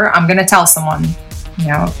sure, I'm going to tell someone,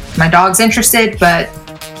 my dog's interested, but,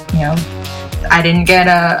 I didn't get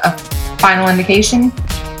a final indication,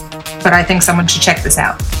 but I think someone should check this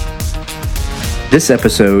out. This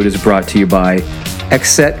episode is brought to you by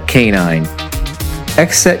Xset Canine.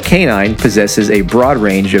 Xset Canine possesses a broad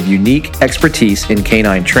range of unique expertise in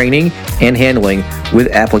canine training and handling with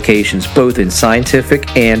applications both in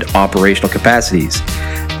scientific and operational capacities.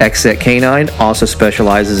 Xset Canine also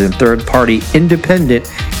specializes in third-party independent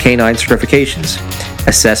canine certifications,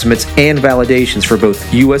 assessments, and validations for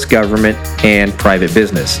both U.S. government and private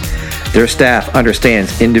business. Their staff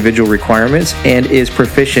understands individual requirements and is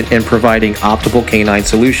proficient in providing optimal canine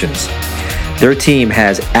solutions. Their team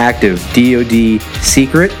has active DoD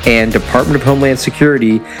secret and Department of Homeland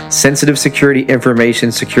Security sensitive security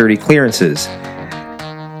information security clearances.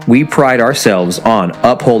 We pride ourselves on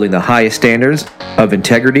upholding the highest standards of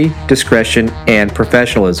integrity, discretion, and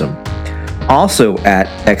professionalism. Also at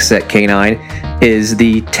Xset Canine is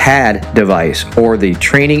the TAD device, or the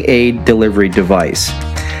Training Aid Delivery Device.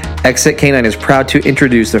 Xset Canine is proud to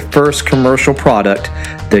introduce the first commercial product,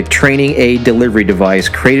 the Training Aid Delivery Device,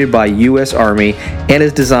 created by U.S. Army and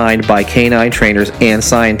is designed by canine trainers and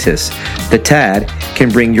scientists. The TAD can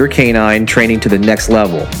bring your canine training to the next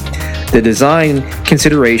level. The design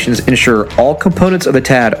considerations ensure all components of the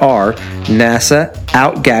TAD are NASA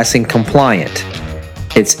outgassing compliant.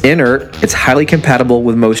 It's inert, it's highly compatible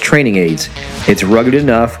with most training aids. It's rugged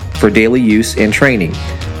enough for daily use and training.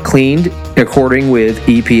 Cleaned according with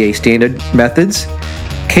EPA standard methods,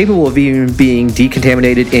 capable of even being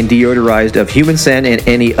decontaminated and deodorized of human scent and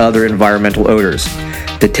any other environmental odors.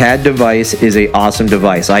 The TAD device is an awesome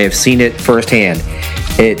device. I have seen it firsthand.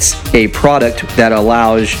 It's a product that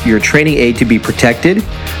allows your training aid to be protected,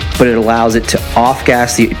 but it allows it to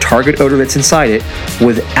off-gas the target odor that's inside it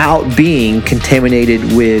without being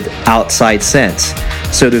contaminated with outside scents.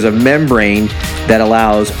 So there's a membrane that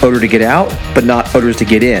allows odor to get out, but not odors to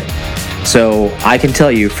get in. So I can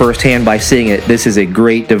tell you firsthand by seeing it, this is a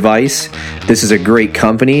great device. This is a great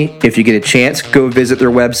company. If you get a chance, go visit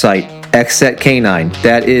their website, Xset Canine.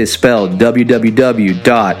 That is spelled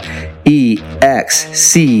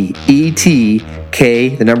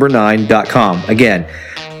www.excettk9.com. Again,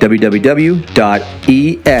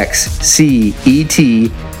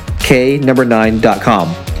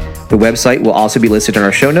 www.excettk9.com. The website will also be listed in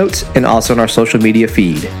our show notes and also on our social media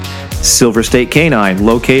feed. Silver State Canine,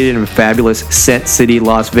 located in fabulous Scent City,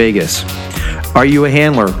 Las Vegas. Are you a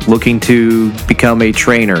handler looking to become a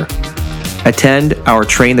trainer? Attend our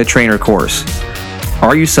Train the Trainer course.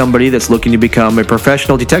 Are you somebody that's looking to become a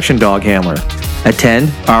professional detection dog handler?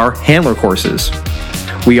 Attend our handler courses.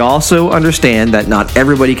 We also understand that not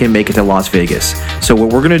everybody can make it to Las Vegas. So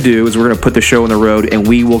what we're going to do is we're going to put the show on the road and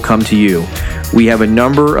we will come to you. We have a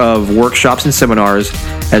number of workshops and seminars,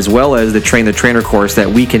 as well as the Train the Trainer course that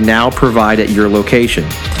we can now provide at your location.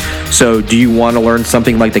 So do you want to learn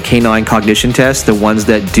something like the Canine Cognition Test, the ones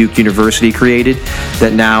that Duke University created,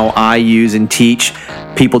 that now I use and teach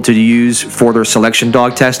people to use for their selection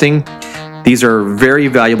dog testing? These are very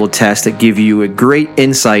valuable tests that give you a great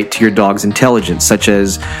insight to your dog's intelligence, such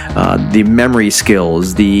as the memory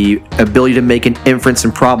skills, the ability to make an inference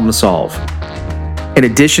and problem solve. In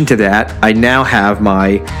addition to that, I now have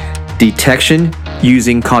my detection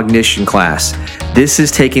using cognition class. This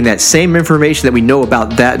is taking that same information that we know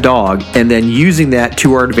about that dog and then using that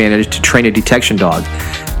to our advantage to train a detection dog.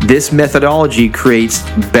 This methodology creates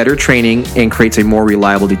better training and creates a more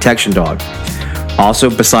reliable detection dog. Also,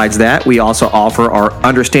 besides that, we also offer our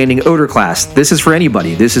Understanding Odor class. This is for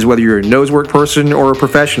anybody. This is whether you're a nosework person or a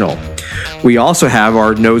professional. We also have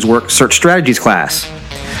our Nosework Search Strategies class.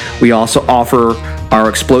 We also offer our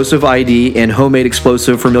Explosive ID and Homemade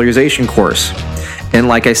Explosive Familiarization course. And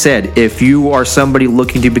like I said, if you are somebody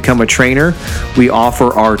looking to become a trainer, we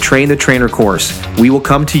offer our Train the Trainer course. We will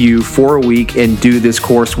come to you for a week and do this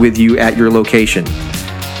course with you at your location.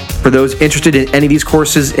 For those interested in any of these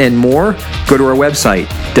courses and more, go to our website,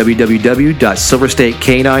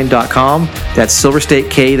 www.silverstatecanine.com. That's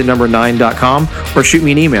silverstatek9.com, or shoot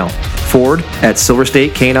me an email,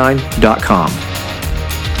 ford@silverstatecanine.com.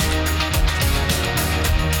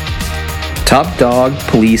 Top Dog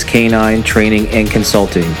Police Canine Training and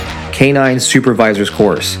Consulting, Canine Supervisors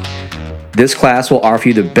Course. This class will offer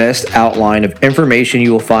you the best outline of information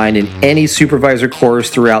you will find in any supervisor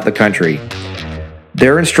course throughout the country.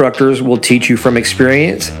 Their instructors will teach you from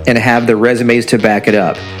experience and have the resumes to back it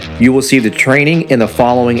up. You will receive the training in the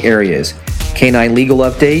following areas: canine legal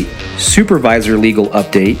update, supervisor legal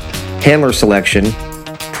update, handler selection,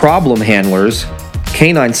 problem handlers,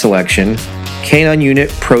 canine selection, canine unit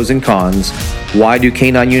pros and cons, why do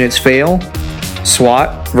canine units fail,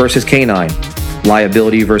 SWAT versus canine,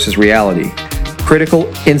 liability versus reality, critical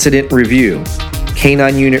incident review,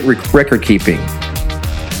 canine unit record keeping,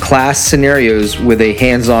 class scenarios with a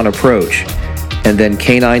hands-on approach, and then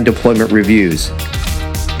canine deployment reviews.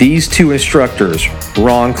 These two instructors,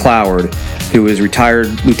 Ron Cloward, who is retired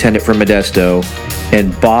lieutenant from Modesto,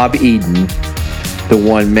 and Bob Eden, the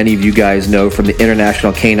one many of you guys know from the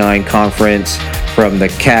International Canine Conference, from the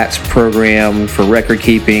CATS program for record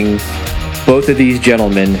keeping, both of these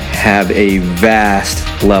gentlemen have a vast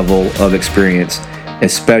level of experience,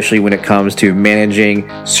 especially when it comes to managing,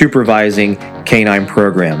 supervising canine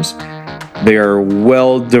programs. They are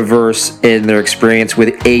well diverse in their experience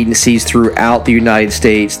with agencies throughout the United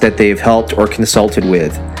States that they've helped or consulted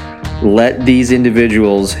with. Let these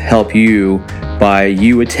individuals help you by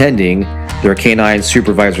you attending their Canine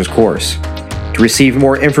Supervisors course. To receive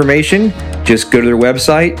more information, just go to their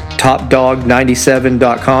website,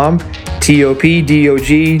 topdog97.com,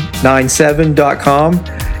 topdog97.com,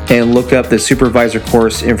 and look up the supervisor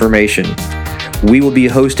course information. We will be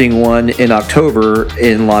hosting one in October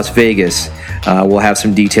in Las Vegas. We'll have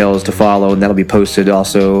some details to follow, and that'll be posted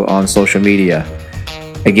also on social media.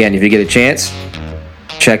 Again, if you get a chance,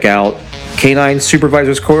 check out Canine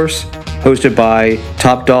Supervisors course hosted by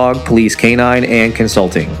Top Dog Police Canine and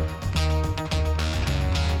Consulting.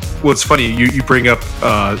 Well, it's funny you bring up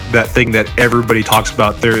that thing that everybody talks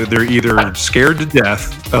about. They're either scared to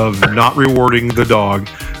death of not rewarding the dog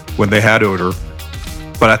when they had odor,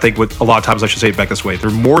 but I think a lot of times I should say it back this way: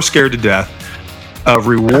 they're more scared to death of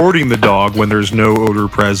rewarding the dog when there's no odor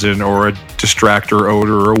present or a distractor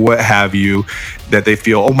odor or what have you, that they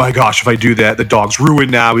feel, oh my gosh, if I do that, the dog's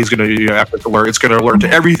ruined now. He's going to, after the alert, it's going to alert to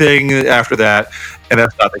everything after that. And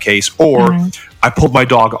that's not the case. Or I pulled my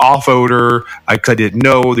dog off odor. I didn't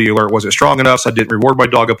know the alert wasn't strong enough, so I didn't reward my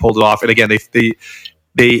dog. I pulled it off. And again,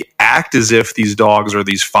 they act as if these dogs are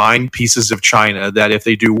these fine pieces of china that if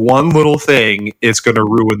they do one little thing, it's going to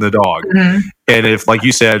ruin the dog. And if, like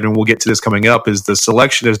you said, and we'll get to this coming up, is the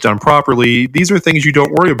selection is done properly, these are things you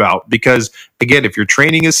don't worry about. Because, again, if your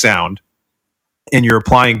training is sound and you're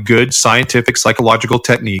applying good scientific psychological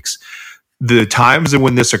techniques, the times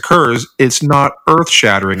when this occurs, it's not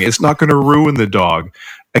earth-shattering. It's not going to ruin the dog.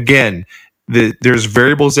 Again, there's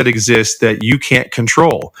variables that exist that you can't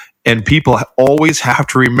control. And people always have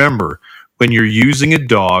to remember, when you're using a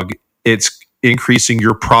dog, it's increasing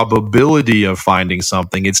your probability of finding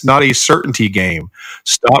something. It's not a certainty game.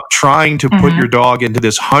 Stop trying to put your dog into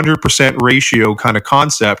this 100% ratio kind of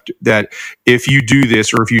concept that if you do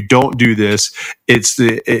this or if you don't do this, it's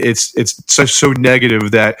so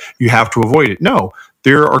negative that you have to avoid it. No,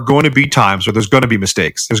 there are going to be times where there's going to be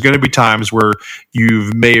mistakes. There's going to be times where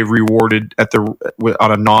you may have rewarded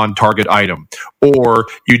on a non-target item, or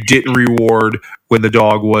you didn't reward when the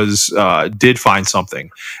dog did find something.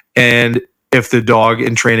 And if the dog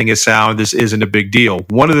in training is sound, this isn't a big deal.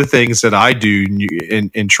 One of the things that I do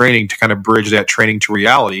in training to kind of bridge that training to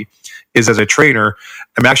reality is, as a trainer,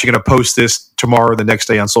 I'm actually going to post this tomorrow or the next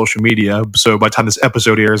day on social media. So by the time this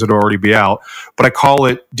episode airs, it'll already be out. But I call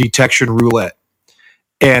it detection roulette.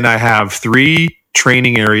 And I have 3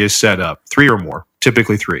 training areas set up, 3 or more,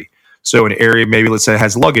 typically 3. So an area, maybe let's say,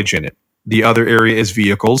 has luggage in it. The other area is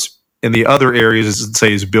vehicles. And the other areas, let's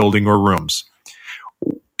say, is building or rooms.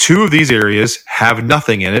 2 of these areas have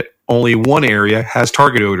nothing in it. Only one area has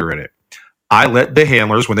target odor in it. I let the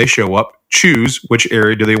handlers, when they show up, choose which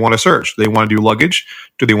area do they want to search. Do they want to do luggage?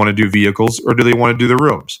 Do they want to do vehicles? Or do they want to do the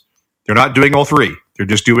rooms? They're not doing all 3. They're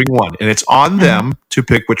just doing one. And it's on them to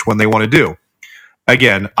pick which one they want to do.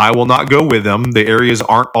 Again, I will not go with them. The areas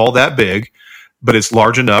aren't all that big, but it's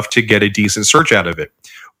large enough to get a decent search out of it.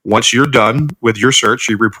 Once you're done with your search,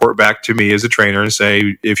 you report back to me as a trainer and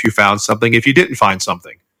say if you found something, if you didn't find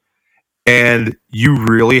something. And you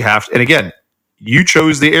really have to, and again, you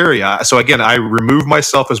chose the area. So again, I remove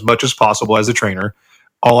myself as much as possible as a trainer.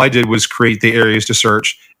 All I did was create the areas to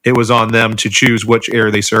search. It was on them to choose which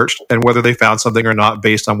area they searched and whether they found something or not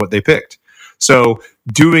based on what they picked. So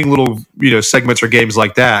doing little, segments or games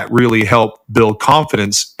like that really help build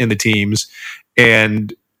confidence in the teams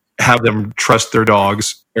and have them trust their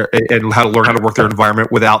dogs and how to learn how to work their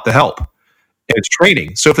environment without the help. And it's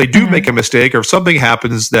training. So if they do make a mistake or if something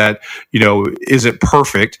happens that, isn't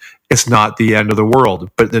perfect, it's not the end of the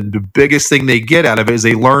world. But then the biggest thing they get out of it is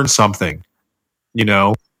they learn something,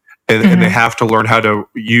 and they have to learn how to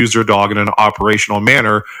use their dog in an operational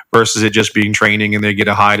manner versus it just being training and they get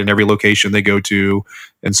to hide in every location they go to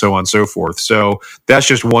and so on and so forth. So that's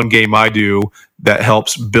just one game I do that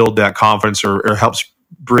helps build that confidence or helps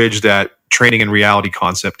bridge that training and reality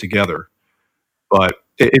concept together. But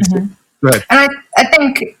it's good. And I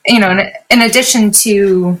think, in addition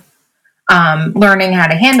to learning how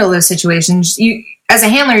to handle those situations, you, as a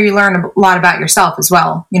handler, you learn a lot about yourself as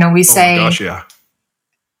well. We say, oh my gosh, yeah.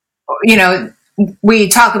 We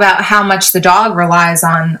talk about how much the dog relies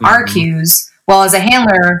on our cues. Well, as a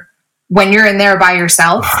handler, when you're in there by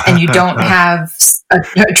yourself and you don't have a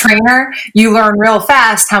trainer, you learn real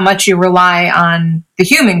fast how much you rely on the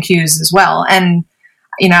human cues as well. And,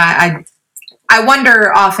 I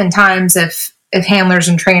wonder oftentimes if handlers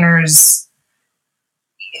and trainers,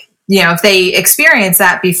 if they experience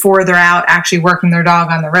that before they're out actually working their dog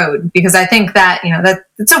on the road, because I think that, that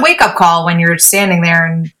it's a wake up call when you're standing there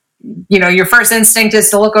and, your first instinct is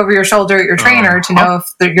to look over your shoulder at your trainer to know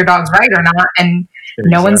if your dog's right or not. And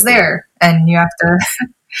no one's there. And you have to,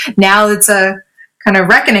 now it's a kind of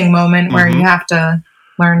reckoning moment where you have to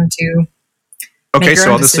learn to. Okay,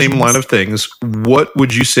 so on the same line of things, what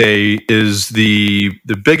would you say is the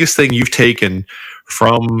biggest thing you've taken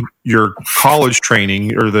from your college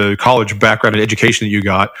training or the college background and education that you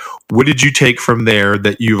got? What did you take from there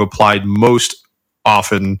that you've applied most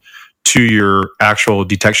often to your actual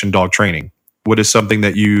detection dog training? What is something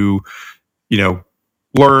that you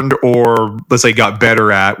learned or, let's say, got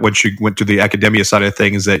better at once you went to the academia side of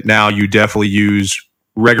things that now you definitely use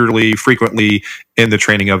regularly, frequently in the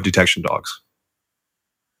training of detection dogs?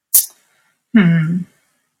 The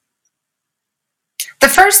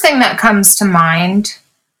first thing that comes to mind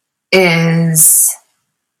is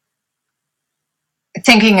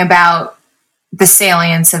thinking about the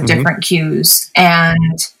salience of different cues.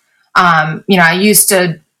 And, I used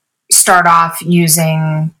to start off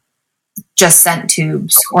using just scent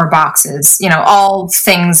tubes or boxes, all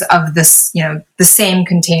things of this, the same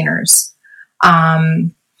containers.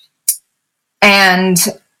 And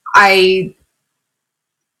I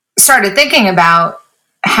started thinking about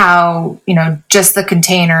how, just the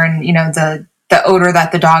container and, the odor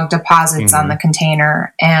that the dog deposits on the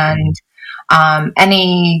container and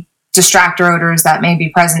any distractor odors that may be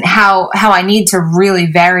present, how I need to really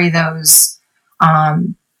vary those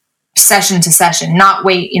session to session, not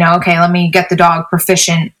wait, okay, let me get the dog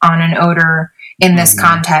proficient on an odor in this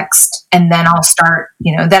context. And then I'll start,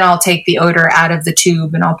 then I'll take the odor out of the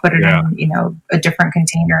tube and I'll put it in, a different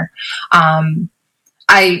container.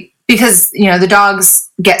 Because, the dogs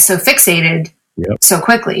get so fixated so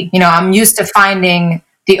quickly. I'm used to finding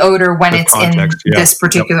the odor when it's context, in this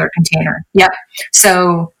particular container. Yep.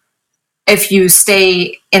 So if you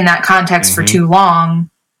stay in that context for too long,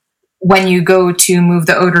 when you go to move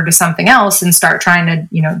the odor to something else and start trying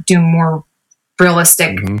to, do more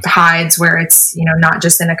realistic hides where it's, not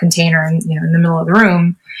just in a container and, in the middle of the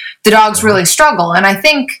room, the dogs really struggle. And I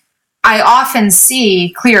think I often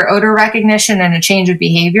see clear odor recognition and a change of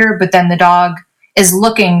behavior, but then the dog is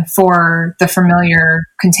looking for the familiar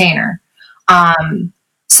container.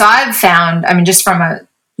 So I've found, just from a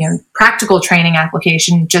practical training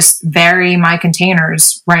application, just vary my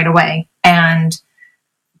containers right away and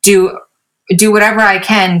do whatever I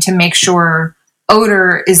can to make sure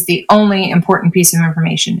odor is the only important piece of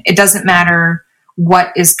information. It doesn't matter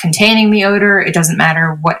what is containing the odor. It doesn't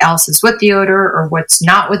matter what else is with the odor or what's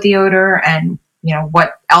not with the odor, and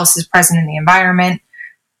what else is present in the environment.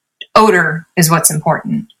 Odor is what's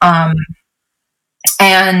important.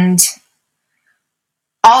 And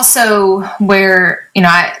also where,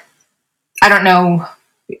 I don't know,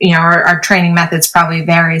 our training methods probably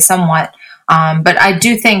vary somewhat. But I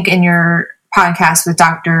do think in your podcast with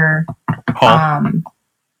Dr. Hall.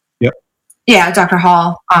 Yep. Yeah, Dr.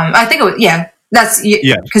 Hall. I think it was, that's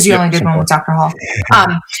because you only did one with Dr. Hall.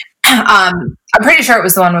 I'm pretty sure it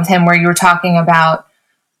was the one with him where you were talking about,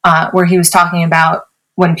 where he was talking about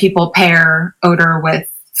when people pair odor with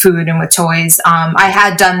food and with toys. I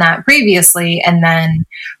had done that previously, and then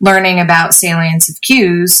learning about salience of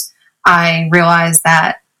cues, I realized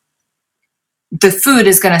that the food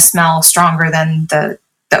is going to smell stronger than the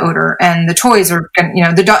odor, and the toys are going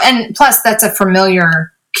to, the dog, and plus that's a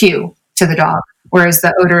familiar cue to the dog, whereas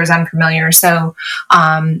the odor is unfamiliar. So,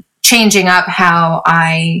 changing up how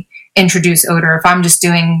I introduce odor, if I'm just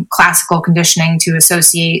doing classical conditioning to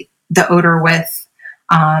associate the odor with,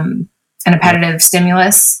 an appetitive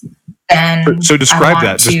stimulus, then so describe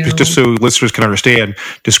that just so listeners can understand.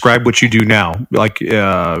 Describe what you do now. Like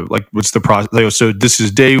what's the process? So this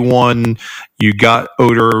is day one. You got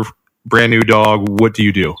odor, brand new dog. What do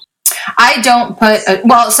you do? I don't put.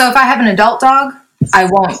 So if I have an adult dog, I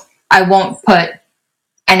won't put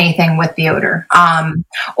anything with the odor.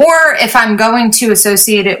 Or if I'm going to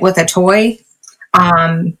associate it with a toy,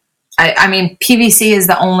 PVC is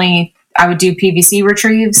the only. I would do PVC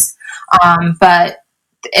retrieves, but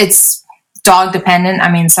it's dog dependent.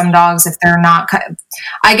 Some dogs, if they're not,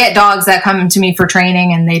 I get dogs that come to me for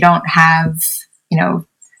training and they don't have,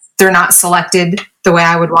 they're not selected the way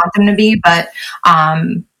I would want them to be. But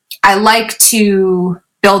I like to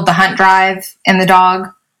build the hunt drive in the dog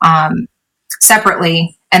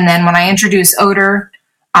separately. And then when I introduce odor,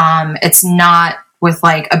 it's not with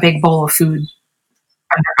like a big bowl of food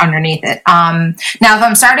underneath it. Now, if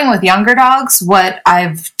I'm starting with younger dogs, what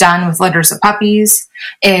I've done with litters of puppies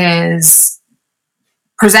is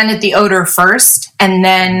presented the odor first and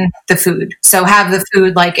then the food. So have the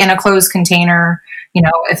food like in a closed container,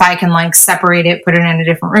 if I can like separate it, put it in a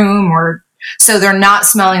different room, or so they're not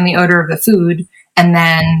smelling the odor of the food, and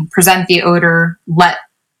then present the odor, let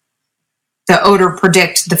the odor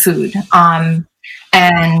predict the food.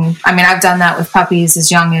 And I've done that with puppies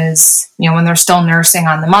as young as, when they're still nursing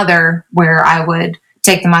on the mother, where I would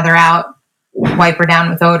take the mother out, wipe her down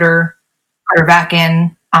with odor, put her back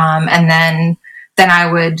in. And then I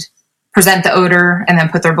would present the odor and then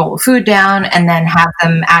put their bowl of food down, and then have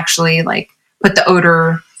them actually like put the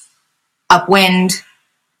odor upwind,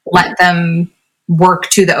 let them work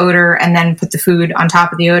to the odor, and then put the food on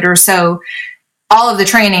top of the odor. So all of the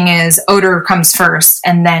training is odor comes first,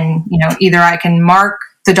 and then, either I can mark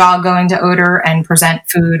the dog going to odor and present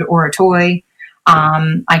food or a toy.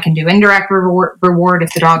 I can do indirect reward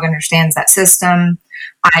if the dog understands that system.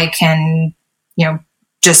 I can,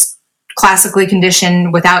 just classically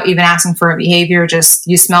condition without even asking for a behavior. Just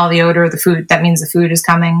you smell the odor of the food, that means the food is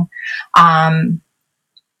coming. And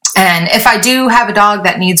if I do have a dog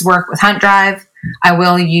that needs work with hunt drive, I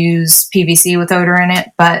will use PVC with odor in it,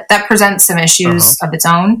 but that presents some issues of its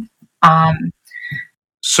own.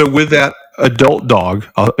 So with that adult dog,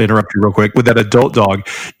 I'll interrupt you real quick. With that adult dog,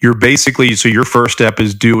 you're basically, so your first step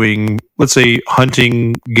is doing, let's say,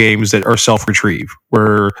 hunting games that are self-retrieve,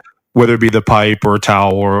 whether it be the pipe or a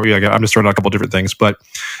towel, or I'm just throwing out a couple different things, but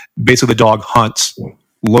basically the dog hunts,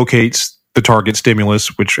 locates the target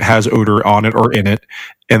stimulus, which has odor on it or in it,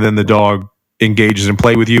 and then the dog engages and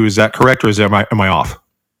play with you. Is that correct, or am I off?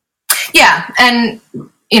 Yeah, and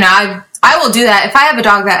I will do that if I have a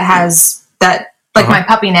dog that has that, like my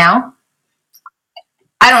puppy now.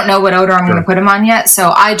 I don't know what odor I'm going to put him on yet,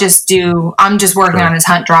 so I'm just working on his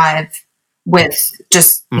hunt drive with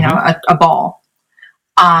just a ball,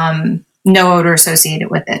 no odor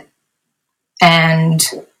associated with it, and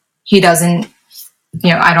he doesn't.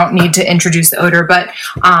 I don't need to introduce the odor, but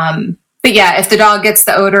yeah, if the dog gets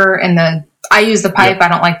the odor I use the pipe. Yep. I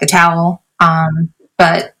don't like the towel.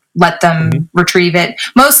 But let them retrieve it,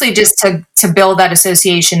 mostly just to build that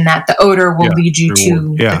association that the odor will lead you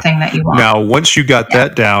to the thing that you want. Now, once you got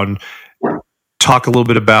that down, talk a little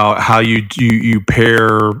bit about how you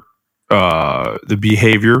pair the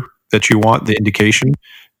behavior that you want, the indication,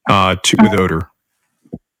 with odor.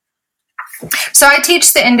 So I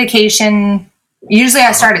teach the indication. Usually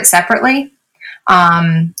I start it separately,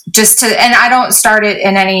 and I don't start it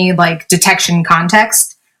in any like detection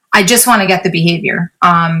context. I just want to get the behavior,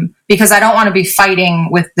 because I don't want to be fighting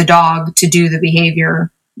with the dog to do the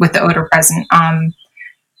behavior with the odor present.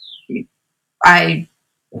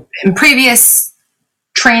 In previous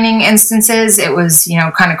training instances, it was,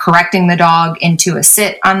 kind of correcting the dog into a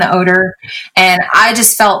sit on the odor. And I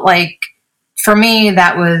just felt like, for me,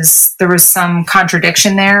 there was some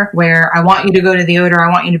contradiction there where I want you to go to the odor.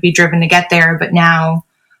 I want you to be driven to get there. But now,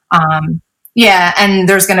 and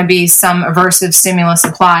there's going to be some aversive stimulus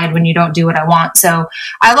applied when you don't do what I want. So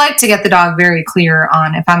I like to get the dog very clear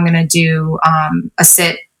on if I'm going to do a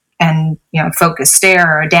sit and focus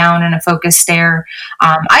stare, or a down and a focus stare.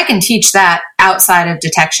 I can teach that outside of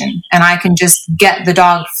detection, and I can just get the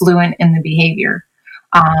dog fluent in the behavior.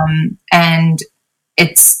 And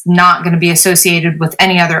it's not going to be associated with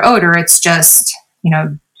any other odor. It's just,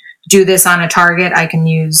 do this on a target. I can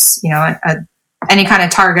use, any kind of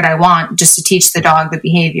target I want just to teach the dog the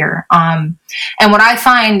behavior. And what I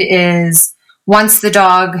find is once the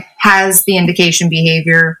dog has the indication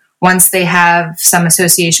behavior, once they have some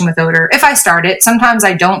association with odor, if I start it, sometimes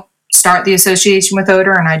I don't start the association with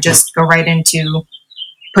odor and I just go right into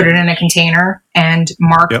put it in a container and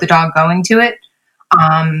mark the dog going to it.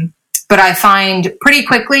 But I find pretty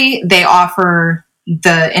quickly they offer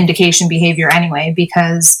the indication behavior anyway,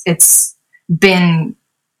 because it's been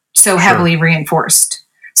so heavily reinforced.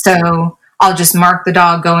 So I'll just mark the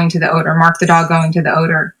dog going to the odor, mark the dog going to the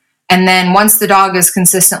odor. And then once the dog is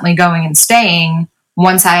consistently going and staying,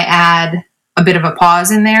 once I add a bit of a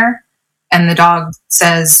pause in there and the dog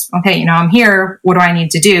says, okay, I'm here, what do I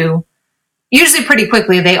need to do? Usually pretty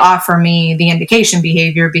quickly they offer me the indication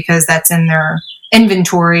behavior because that's in their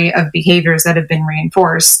inventory of behaviors that have been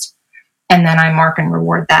reinforced. And then I mark and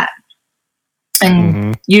reward that.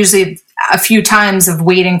 And usually a few times of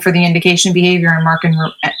waiting for the indication behavior and marking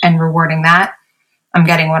and rewarding that, I'm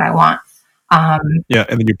getting what I want. And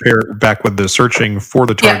then you pair it back with the searching for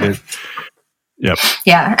the target.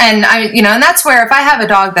 Yeah. And and that's where if I have a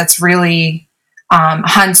dog that's really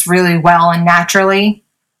hunts really well and naturally,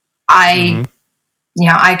 I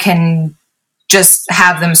can just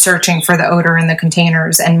have them searching for the odor in the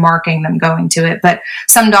containers and marking them going to it. But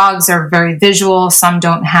some dogs are very visual. Some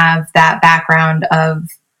don't have that background of,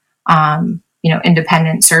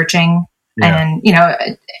 independent searching. Yeah.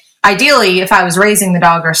 And, ideally, if I was raising the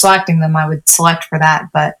dog or selecting them, I would select for that,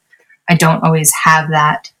 but I don't always have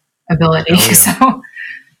that ability.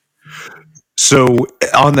 So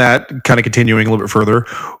on that, kind of continuing a little bit further,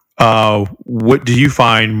 what do you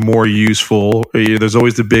find more useful? There's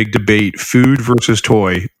always the big debate, food versus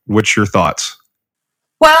toy. What's your thoughts?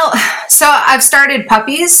 Well, so I've started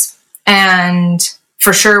puppies, and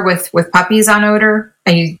for sure with puppies on odor,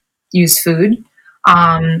 I use food,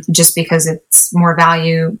 just because it's more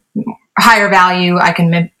value, higher value. I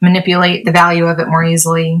can manipulate the value of it more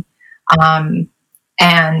easily.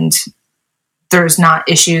 And there's not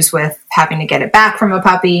issues with having to get it back from a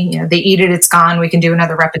puppy. They eat it, it's gone. We can do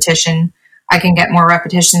another repetition. I can get more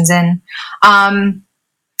repetitions in.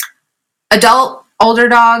 Adult, older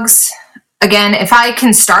dogs, again, if I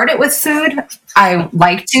can start it with food, I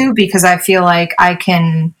like to, because I feel like I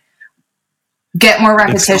can get more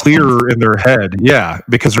repetition. It's clearer in their head. Yeah.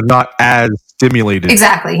 Because they're not as stimulated.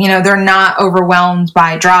 Exactly. They're not overwhelmed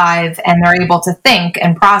by drive and they're able to think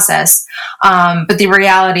and process. But the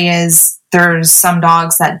reality is there's some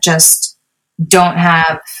dogs that just don't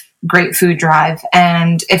have great food drive.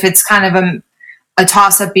 And if it's kind of a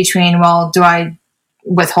toss up between, well, do I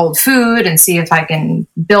withhold food and see if I can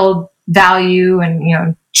build value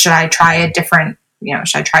and, should I try a different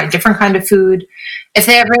kind of food? If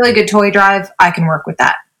they have really good toy drive, I can work with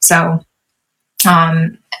that. So,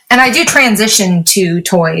 and I do transition to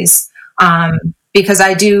toys, because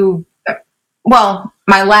I do,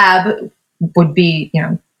 my lab would be,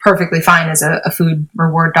 perfectly fine as a food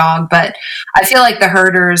reward dog, but I feel like the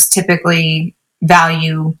herders typically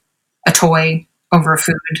value a toy over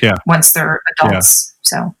food once they're adults.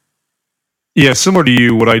 So. Yeah, similar to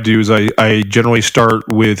you, what I do is I generally start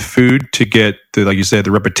with food to get like you said,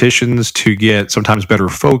 the repetitions, to get sometimes better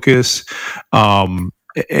focus,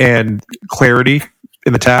 and clarity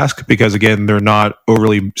in the task because, again, they're not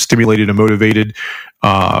overly stimulated and motivated.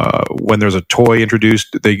 When there's a toy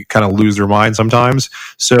introduced, they kind of lose their mind sometimes.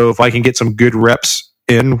 So if I can get some good reps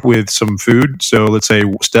in with some food, so let's say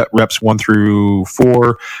step reps 1 through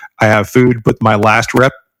 4, I have food, but my last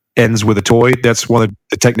rep ends with a toy. That's one of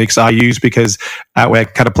the techniques I use because that way I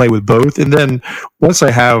can kind of play with both. And then once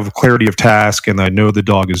I have clarity of task and I know the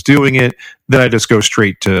dog is doing it, then I just go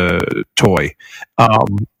straight to toy.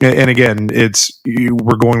 And again,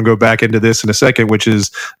 we're going to go back into this in a second, which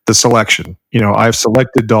is the selection. I've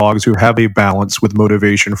selected dogs who have a balance with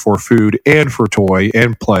motivation for food and for toy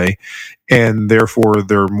and play, and therefore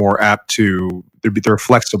they're more apt to, they're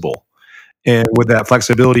flexible. And with that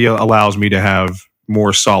flexibility allows me to have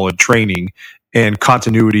more solid training and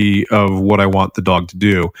continuity of what I want the dog to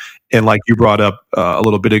do. And like you brought up a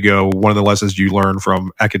little bit ago, one of the lessons you learn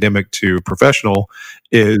from academic to professional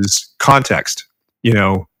is context.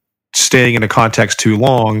 Staying in a context too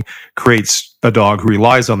long creates a dog who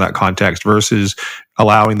relies on that context versus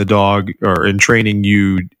allowing the dog, or in training,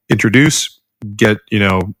 you introduce, get,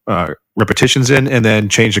 repetitions in, and then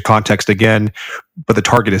change the context again, but the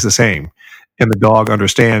target is the same. And the dog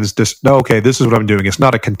understands this. No, okay, this is what I'm doing. It's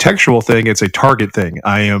not a contextual thing. It's a target thing.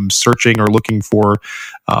 I am searching or looking for,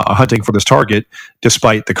 hunting for this target,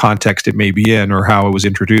 despite the context it may be in or how it was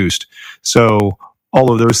introduced. So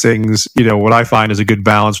all of those things, what I find is a good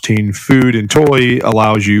balance between food and toy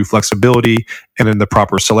allows you flexibility, and then the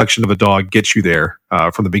proper selection of a dog gets you there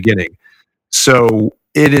from the beginning. So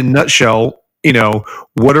in a nutshell,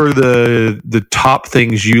 what are the top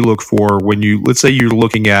things you look for when let's say you're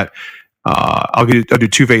looking at, I'll do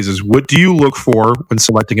 2 phases. What do you look for when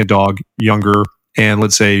selecting a dog, younger and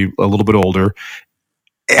let's say a little bit older?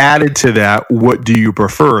 Added to that, what do you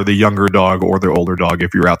prefer, the younger dog or the older dog,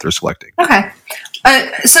 if you're out there selecting? Okay.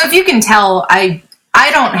 So if you can tell, I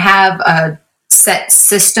don't have a set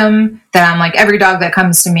system that I'm like, every dog that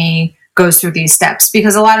comes to me goes through these steps,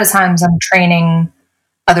 because a lot of times I'm training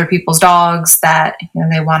other people's dogs that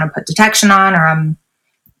they want to put detection on, or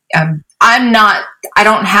I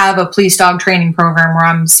don't have a police dog training program where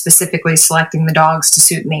I'm specifically selecting the dogs to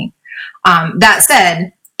suit me. That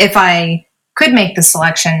said, if I could make the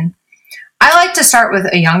selection, I like to start with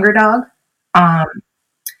a younger dog. I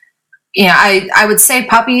would say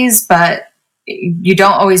puppies, but you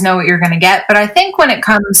don't always know what you're going to get. But I think when it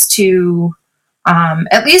comes to,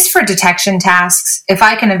 at least for detection tasks, if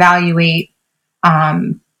I can evaluate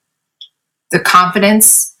the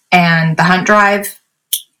confidence and the hunt drive,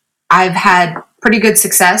 I've had pretty good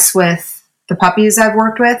success with the puppies I've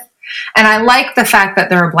worked with. And I like the fact that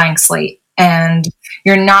they're a blank slate and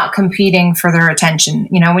you're not competing for their attention.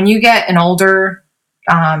 When you get an older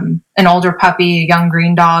puppy, a young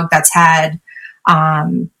green dog that's had,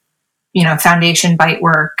 foundation bite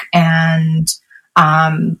work and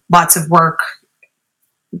lots of work,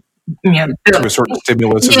 to a certain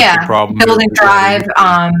stimulus is a big problem. Building drive.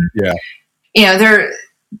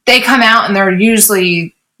 They come out and they're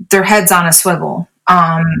usually, their head's on a swivel.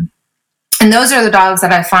 And those are the dogs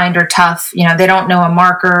that I find are tough. They don't know a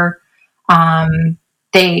marker.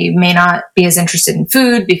 They may not be as interested in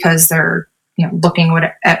food because they're, looking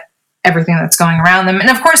at everything that's going around them.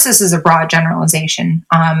 And of course, this is a broad generalization.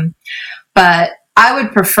 But I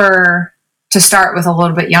would prefer to start with a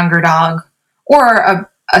little bit younger dog or a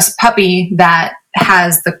puppy that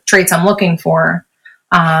has the traits I'm looking for.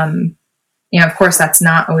 Of course, that's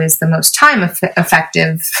not always the most time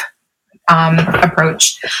effective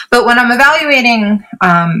approach. But when I'm evaluating,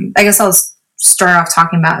 I guess I'll start off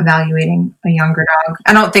talking about evaluating a younger dog.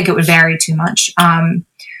 I don't think it would vary too much.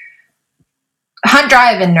 Hunt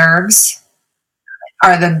drive and nerves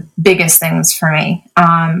are the biggest things for me.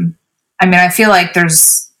 I feel like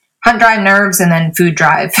there's hunt drive, nerves, and then food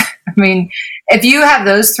drive. If you have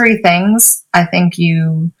those 3 things, I think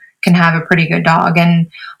you can have a pretty good dog. And,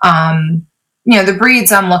 the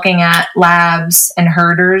breeds I'm looking at, labs and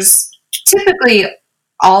herders, typically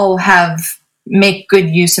all make good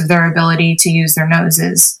use of their ability to use their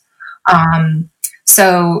noses.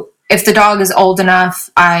 So if the dog is old enough,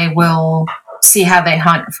 I will see how they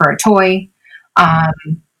hunt for a toy.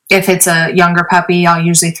 If it's a younger puppy, I'll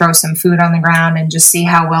usually throw some food on the ground and just see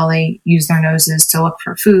how well they use their noses to look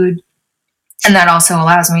for food. And that also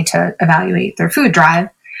allows me to evaluate their food drive.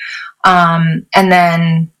 And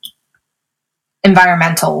then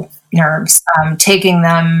environmental nerves, taking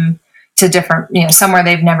them to different, somewhere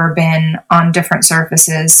they've never been, on different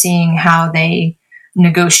surfaces, seeing how they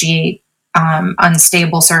negotiate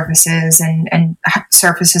unstable surfaces and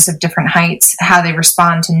surfaces of different heights, how they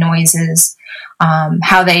respond to noises,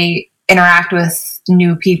 how they interact with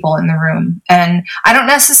new people in the room. And I don't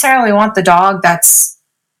necessarily want the dog that's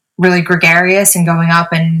really gregarious and going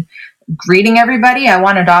up and greeting everybody. I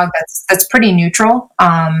want a dog that's pretty neutral.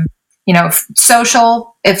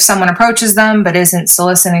 Social if someone approaches them, but isn't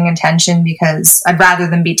soliciting attention, because I'd rather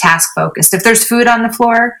them be task focused. If there's food on the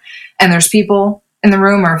floor and there's people in the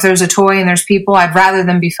room, or if there's a toy and there's people, I'd rather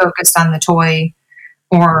them be focused on the toy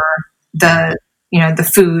or the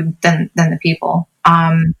food than the people.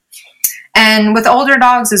 And with older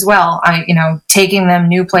dogs as well, taking them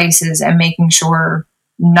new places and making sure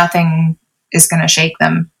nothing is going to shake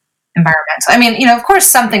them environmentally. I mean, of course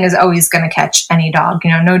something is always going to catch any dog.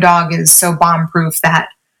 No dog is so bomb proof that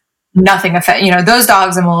nothing affect, those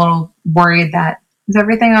dogs I'm a little worried that is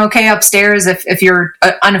everything okay upstairs if you're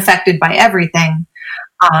unaffected by everything.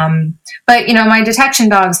 But my detection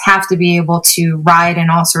dogs have to be able to ride in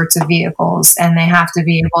all sorts of vehicles, and they have to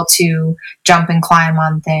be able to jump and climb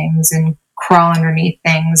on things and crawl underneath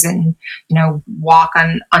things and, walk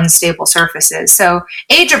on unstable surfaces. So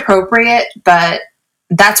age appropriate, but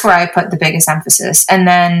that's where I put the biggest emphasis. And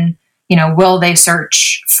then, will they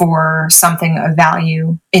search for something of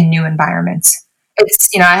value in new environments? It's,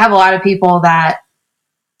 I have a lot of people that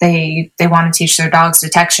they want to teach their dogs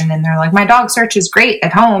detection, and they're like, my dog searches great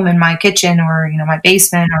at home in my kitchen or, my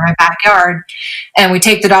basement or my backyard. And we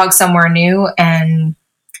take the dog somewhere new, and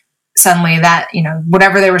suddenly that,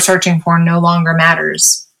 whatever they were searching for no longer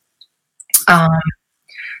matters.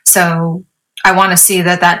 So I want to see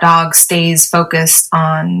that dog stays focused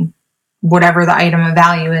on whatever the item of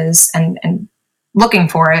value is and looking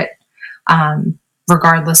for it,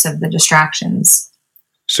 regardless of the distractions.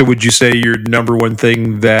 So would you say your number one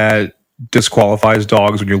thing that disqualifies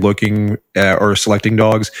dogs when you're looking at or selecting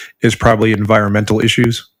dogs is probably environmental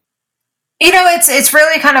issues? It's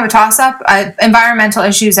really kind of a toss-up, environmental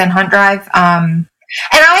issues and hunt drive. And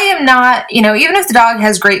I am not, even if the dog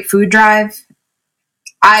has great food drive,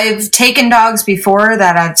 I've taken dogs before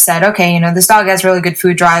that I've said, okay, this dog has really good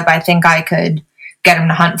food drive. I think I could get him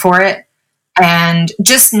to hunt for it, and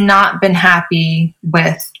just not been happy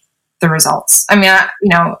with the results. I mean,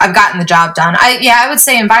 I've gotten the job done. I would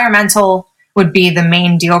say environmental would be the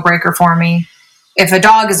main deal breaker for me. If a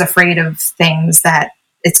dog is afraid of things that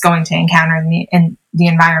it's going to encounter in the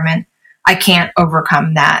environment, I can't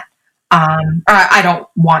overcome that. Or I don't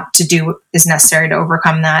want to do what is necessary to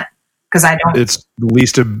overcome that, because I don't. It's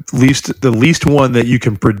the least one that you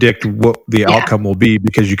can predict what the outcome will be,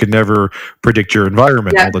 because you can never predict your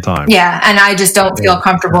environment all the time. Yeah, and I just don't feel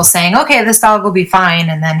comfortable saying, okay, this dog will be fine,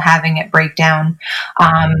 and then having it break down.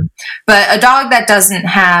 But a dog that doesn't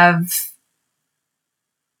have,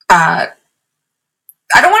 I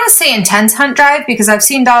don't want to say intense hunt drive, because I've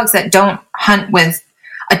seen dogs that don't hunt with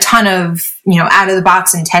a ton of, out of the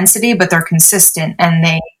box intensity, but they're consistent, and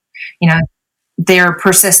they,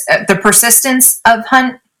 the persistence of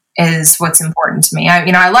hunt is what's important to me.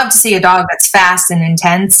 I love to see a dog that's fast and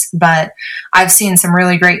intense, but I've seen some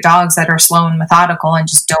really great dogs that are slow and methodical and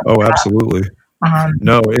just don't. Oh, absolutely.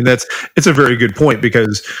 No, and it's a very good point,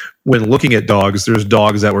 because when looking at dogs, there's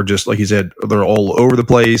dogs that were just, like you said, they're all over the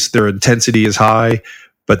place. Their intensity is high,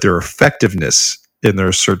 but their effectiveness in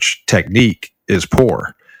their search technique is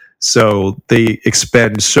poor. So they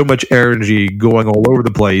expend so much energy going all over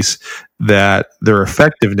the place that their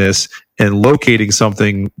effectiveness in locating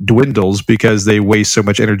something dwindles, because they waste so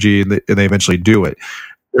much energy and they eventually do it.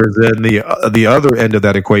 There's then the other end of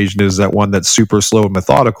that equation is that one that's super slow and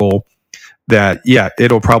methodical, that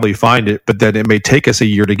it'll probably find it, but then it may take us a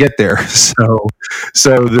year to get there. So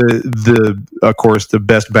the of course the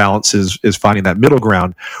best balance is finding that middle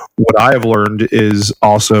ground. What I have learned is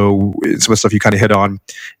also some stuff you kind of hit on,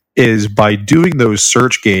 is by doing those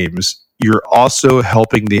search games, you're also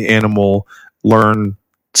helping the animal learn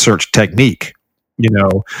search technique.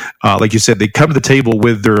 Like you said, they come to the table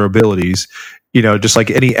with their abilities. Just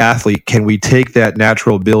like any athlete, can we take that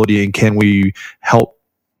natural ability and can we help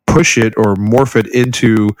push it or morph it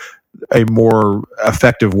into a more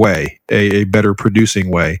effective way, a better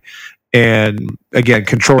producing way? And again,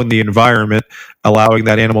 controlling the environment, allowing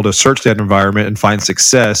that animal to search that environment and find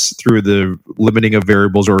success through the limiting of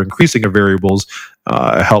variables or increasing of variables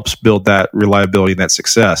helps build that reliability and that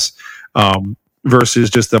success, versus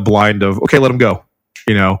just the blind of, okay, let them go.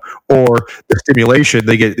 Or the stimulation,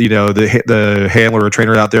 they get, the handler or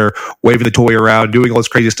trainer out there waving the toy around, doing all this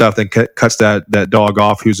crazy stuff, then cuts that dog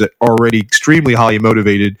off who's already extremely highly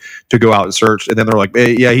motivated to go out and search. And then they're like,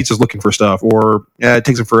 hey, he's just looking for stuff, or it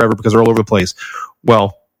takes him forever because they're all over the place.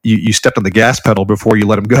 Well, you stepped on the gas pedal before you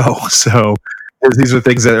let him go. So these are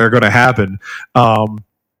things that are going to happen.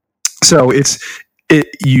 So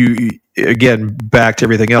again, back to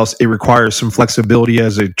everything else, it requires some flexibility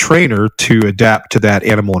as a trainer to adapt to that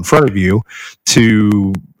animal in front of you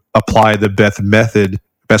to apply the best method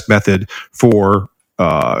for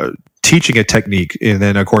teaching a technique. And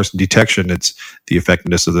then, of course, in detection, it's the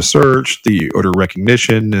effectiveness of the search, the odor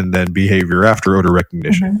recognition, and then behavior after odor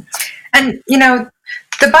recognition. And, the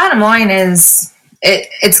bottom line is I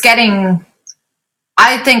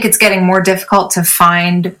think it's getting more difficult to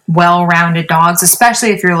find well-rounded dogs, especially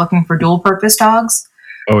if you're looking for dual-purpose dogs.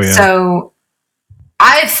 Oh, yeah. So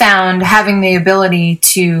I've found having the ability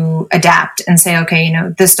to adapt and say, okay,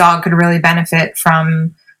 this dog could really benefit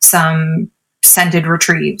from some scented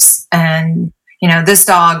retrieves. And, this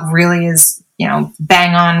dog really is,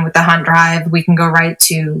 bang on with the hunt drive. We can go right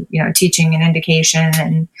to, teaching an indication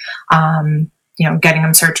and, getting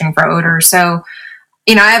them searching for odor. So,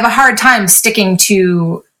 I have a hard time sticking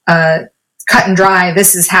to cut and dry.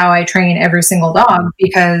 This is how I train every single dog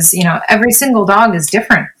because, every single dog is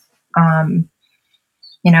different. And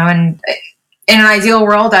in an ideal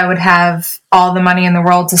world, I would have all the money in the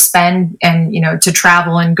world to spend and, to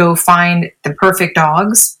travel and go find the perfect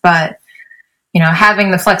dogs. But, having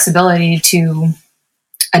the flexibility to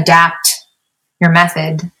adapt your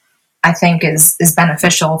method, I think is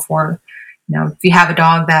beneficial for, if you have a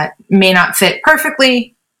dog that may not fit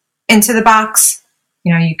perfectly into the box,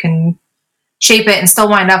 you can shape it and still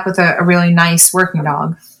wind up with a really nice working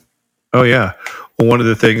dog. Oh, yeah. Well, one of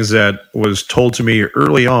the things that was told to me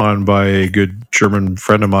early on by a good German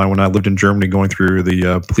friend of mine when I lived in Germany going through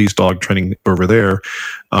the police dog training over there,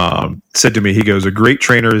 said to me, he goes, a great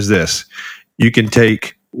trainer is this. You can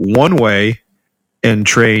take one way and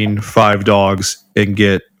train 5 dogs and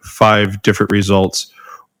get 5 different results.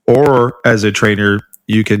 Or as a trainer,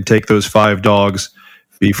 you can take those 5 dogs,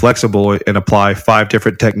 be flexible, and apply 5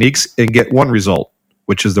 different techniques and get one result,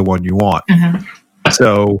 which is the one you want. Mm-hmm.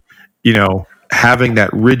 So, having that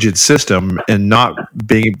rigid system and not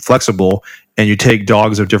being flexible, and you take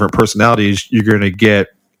dogs of different personalities, you're going to get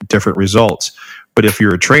different results. But if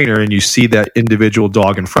you're a trainer and you see that individual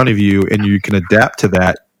dog in front of you and you can adapt to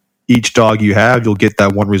that, each dog you have, you'll get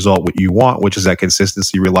that one result what you want, which is that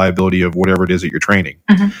consistency, reliability of whatever it is that you're training.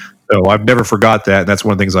 Mm-hmm. So I've never forgot that. And that's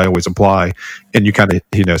one of the things I always apply. And you kind of,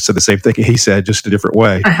 said the same thing he said, just a different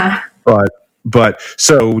way. Uh-huh. But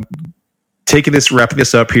so wrapping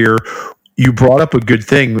this up here, you brought up a good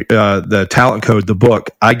thing, the Talent Code, the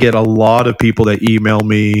book. I get a lot of people that email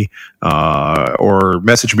me or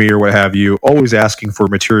message me or what have you, always asking for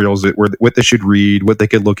materials what they should read, what they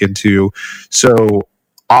could look into. So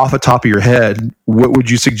off the top of your head, what would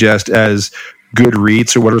you suggest as good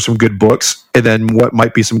reads, or what are some good books, and then what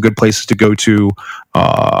might be some good places to go to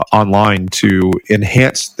online to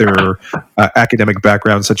enhance their academic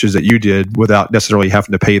background, such as that you did, without necessarily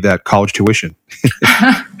having to pay that college tuition?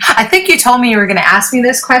 I think you told me you were going to ask me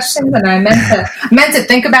this question, and I meant to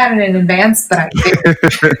think about it in advance, but I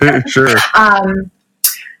didn't. Sure.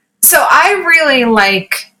 So I really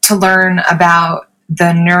like to learn about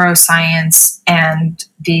the neuroscience and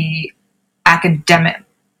the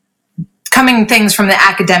coming things from the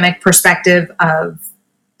academic perspective of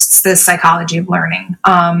the psychology of learning.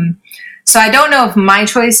 So I don't know if my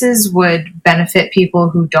choices would benefit people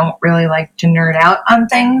who don't really like to nerd out on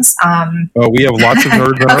things. We have lots of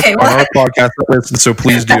nerds on our podcast that listen, so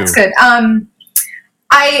please do. That's good.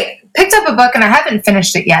 I picked up a book and I haven't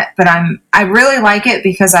finished it yet, but I really like it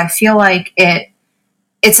because I feel like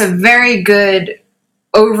it's a very good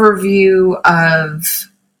overview of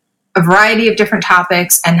a variety of different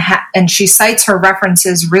topics, and she cites her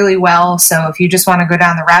references really well. So if you just want to go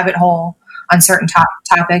down the rabbit hole on certain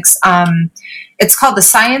topics, it's called The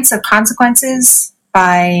Science of Consequences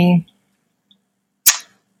by,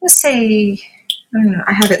 let's say, I don't know,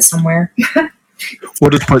 I have it somewhere.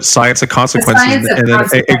 We'll just put Science of Consequences, and then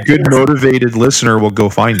a good motivated listener will go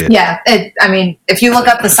find it. Yeah. If you look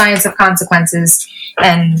up The Science of Consequences,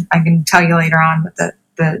 and I can tell you later on what the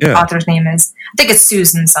author's name is. I think it's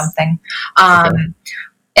Susan something.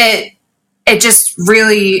 It just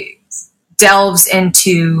really delves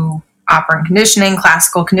into operant conditioning,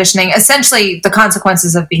 classical conditioning, essentially the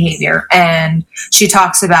consequences of behavior. And she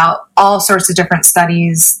talks about all sorts of different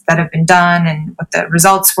studies that have been done and what the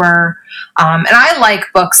results were. And I like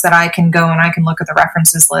books that I can go and I can look at the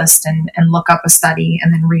references list and look up a study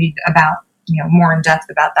and then read about, more in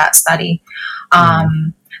depth about that study.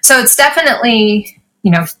 So it's definitely,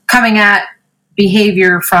 coming at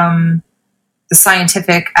behavior from the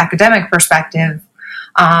scientific academic perspective.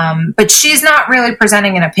 But she's not really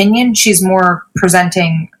presenting an opinion. She's more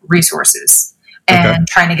presenting resources and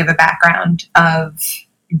trying to give a background of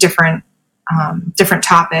different different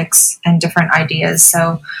topics and different ideas.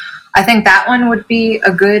 So I think that one would be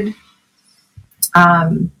a good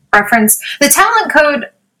reference. The talent code,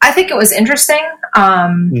 I think it was interesting.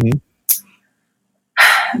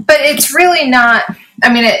 But it's really not,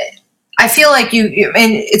 I mean, I feel like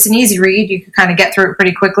it's an easy read. You can kind of get through it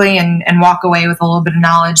pretty quickly and walk away with a little bit of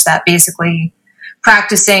knowledge that basically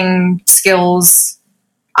practicing skills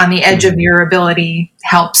on the edge of your ability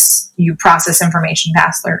helps you process information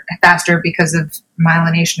faster because of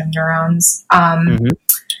myelination of neurons.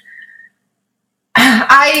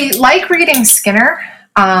 I like reading Skinner.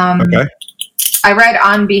 Okay. I read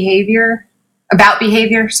About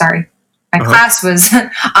Behavior. Sorry. My class was, or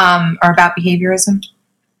About Behaviorism.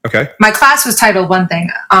 Okay. My class was titled One Thing.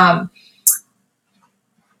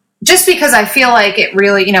 Just because I feel like it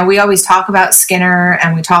really, we always talk about Skinner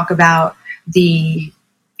and we talk about the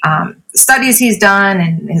studies he's done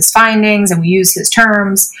and his findings, and we use his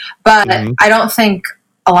terms, but I don't think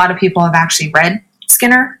a lot of people have actually read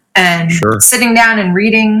Skinner, and sitting down and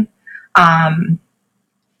reading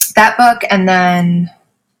that book. And then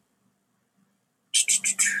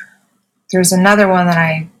there's another one that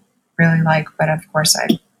I really like, but of course I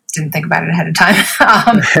didn't think about it ahead of time.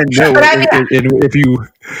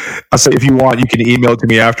 If you want, you can email it to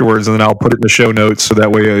me afterwards, and then I'll put it in the show notes, so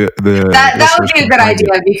that way that would be a good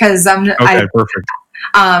idea, because perfect.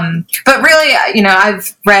 But really,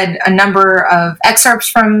 I've read a number of excerpts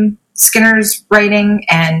from Skinner's writing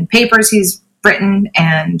and papers he's written,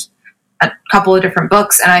 and a couple of different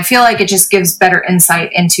books, and I feel like it just gives better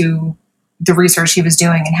insight into the research he was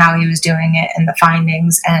doing and how he was doing it and the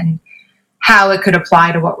findings and how it could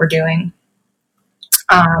apply to what we're doing.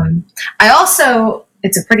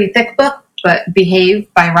 It's a pretty thick book, but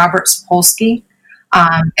Behave by Robert Sapolsky.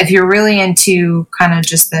 If you're really into kind of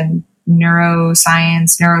just the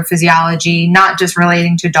neuroscience, neurophysiology, not just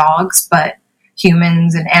relating to dogs, but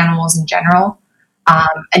humans and animals in general,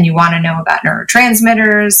 and you want to know about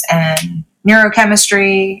neurotransmitters and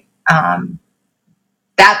neurochemistry,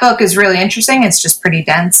 that book is really interesting. It's just pretty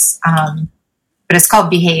dense, but it's called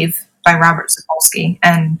Behave by Robert Sapolsky,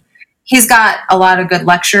 and he's got a lot of good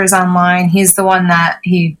lectures online. He's the one that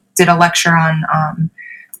he did a lecture on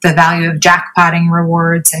the value of jackpotting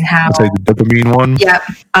rewards and how the dopamine one. Yep.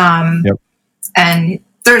 And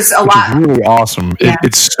there's a lot. Is really awesome. Yeah.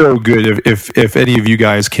 It's so good. If any of you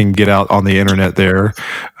guys can get out on the internet there,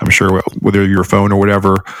 I'm sure whether your phone or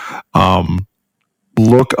whatever,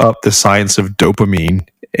 look up the science of dopamine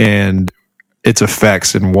and its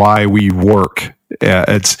effects and why we work.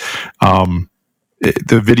 It's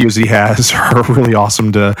the videos he has are really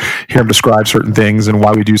awesome to hear him describe certain things and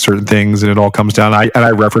why we do certain things, and it all comes down.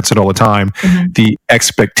 I reference it all the time. The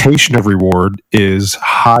expectation of reward is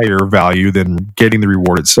higher value than getting the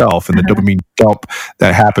reward itself, and the dopamine dump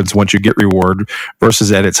that happens once you get reward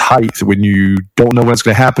versus at its height when you don't know when it's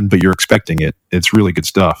going to happen, but you're expecting it. It's really good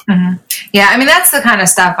stuff. Yeah, I mean, that's the kind of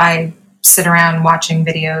stuff I sit around watching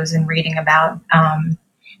videos and reading about,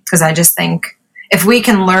 because I just think if we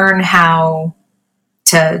can learn how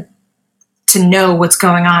to know what's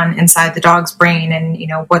going on inside the dog's brain and,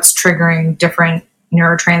 what's triggering different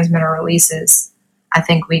neurotransmitter releases, I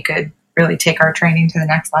think we could really take our training to the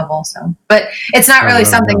next level. So, but it's not really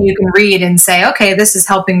something you can read and say, okay, this is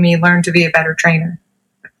helping me learn to be a better trainer.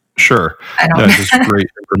 Sure. That's just great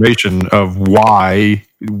information of why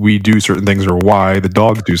we do certain things or why the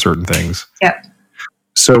dogs do certain things. Yep.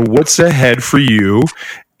 So what's ahead for you?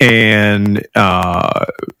 And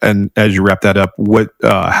as you wrap that up,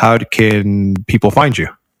 how can people find you?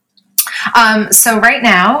 So right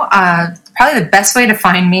now, probably the best way to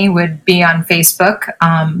find me would be on Facebook,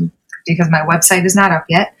 because my website is not up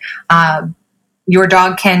yet. Your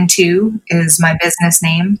Dog Can Too is my business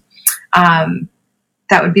name.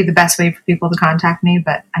 That would be the best way for people to contact me,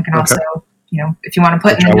 but I can also, if you want to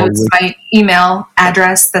put in the notes my email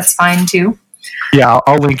address, that's fine too. Yeah,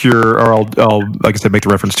 I'll link I'll like I said, make the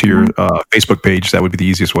reference to your Facebook page. That would be the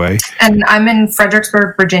easiest way. And I'm in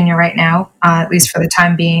Fredericksburg, Virginia right now, at least for the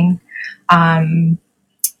time being.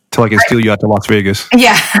 Till I can steal you out to Las Vegas.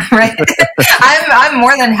 Yeah, right. I'm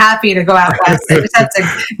more than happy to go out west. I just have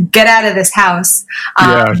to get out of this house.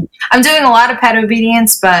 I'm doing a lot of pet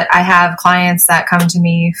obedience, but I have clients that come to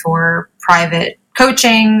me for private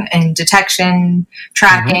coaching and detection,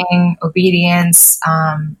 tracking, obedience,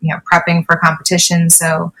 prepping for competition.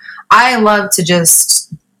 So I love to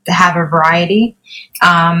just have a variety.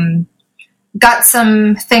 Got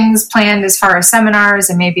some things planned as far as seminars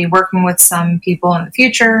and maybe working with some people in the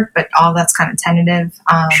future, but all that's kind of tentative.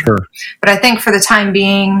 Sure. But I think for the time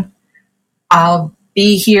being, I'll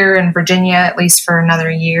be here in Virginia at least for another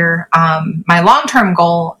year. My long-term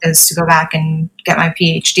goal is to go back and get my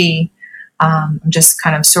PhD. I'm just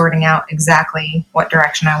kind of sorting out exactly what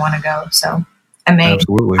direction I want to go. So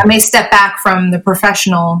I may step back from the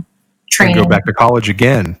professional training. And go back to college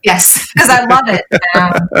again. Yes, because I love it.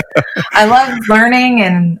 I love learning,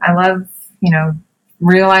 and I love,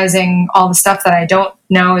 realizing all the stuff that I don't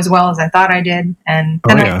know as well as I thought I did. And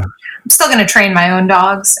then I'm still going to train my own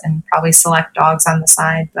dogs and probably select dogs on the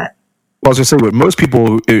side. But well, I was going to say, with most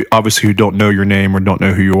people, obviously, who don't know your name or don't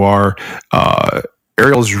know who you are,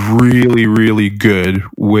 Ariel's really, really good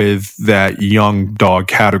with that young dog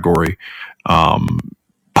category.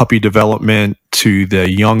 Puppy development to the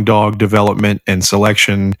young dog development and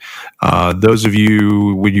selection. Those of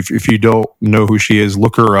you, if you don't know who she is,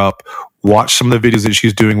 look her up. Watch some of the videos that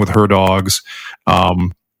she's doing with her dogs,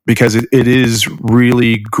 because it is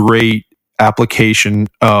really great application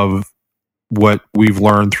of what we've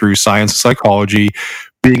learned through science and psychology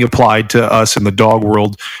being applied to us in the dog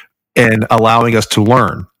world and allowing us to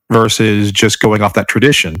learn versus just going off that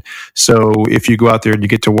tradition. So if you go out there and you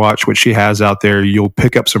get to watch what she has out there, you'll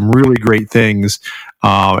pick up some really great things.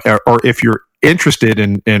 Or if you're interested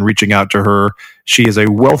in reaching out to her, she is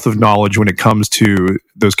a wealth of knowledge when it comes to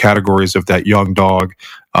those categories of that young dog,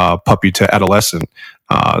 puppy to adolescent.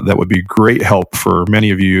 That would be great help for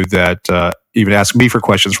many of you that even ask me for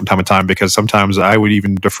questions from time to time, because sometimes I would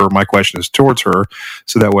even defer my questions towards her,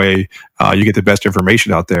 so that way you get the best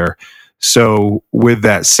information out there. So with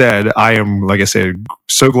that said, I am, like I said,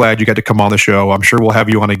 so glad you got to come on the show. I'm sure we'll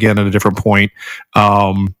have you on again at a different point.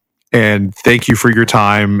 And thank you for your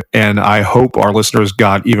time. And I hope our listeners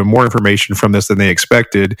got even more information from this than they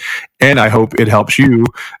expected. And I hope it helps you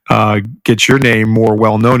get your name more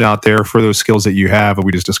well known out there for those skills that you have and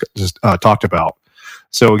we just talked about.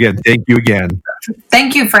 So again, thank you again.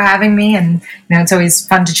 Thank you for having me. And it's always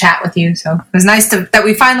fun to chat with you. So it was nice that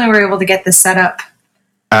we finally were able to get this set up.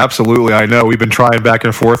 Absolutely. I know we've been trying back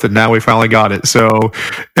and forth, and now we finally got it. So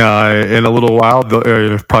in a little while,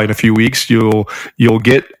 probably in a few weeks, you'll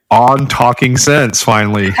get on Talking Sense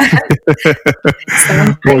finally.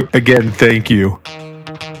 Well, again, thank you.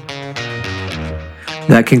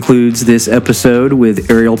 That concludes this episode with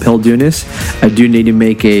Ariel Peldunas. I do need to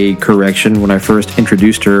make a correction. When I first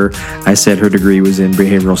introduced her, I said her degree was in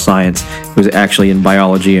behavioral science. It was actually in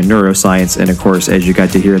biology and neuroscience. And of course, as you got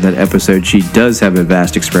to hear in that episode, she does have a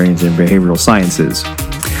vast experience in behavioral sciences.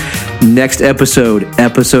 Next episode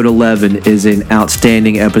 11, is an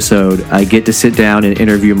outstanding episode. I get to sit down and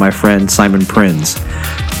interview my friend Simon Prins.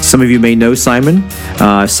 Some of you may know Simon.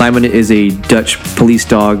 Simon is a Dutch police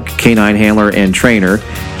dog canine handler and trainer.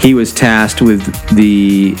 He was tasked with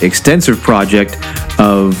the extensive project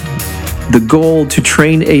of the goal to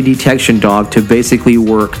train a detection dog to basically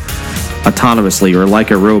work autonomously or like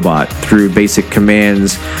a robot through basic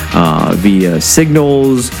commands via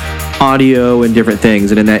signals, audio, and different things.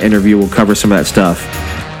 And in that interview, we'll cover some of that stuff.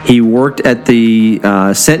 He worked at the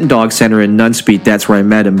Scent and Dog Center in Nunspeet. That's where I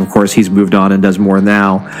met him. Of course, he's moved on and does more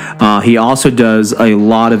now. He also does a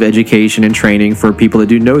lot of education and training for people that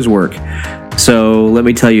do nose work. So let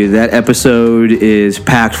me tell you, that episode is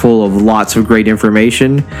packed full of lots of great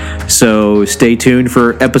information. So stay tuned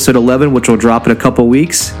for episode 11, which will drop in a couple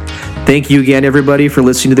weeks. Thank you again, everybody, for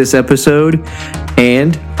listening to this episode,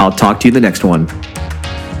 and I'll talk to you in the next one.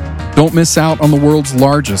 Don't miss out on the world's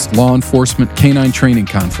largest law enforcement canine training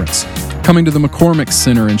conference, coming to the McCormick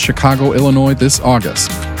Center in Chicago, Illinois this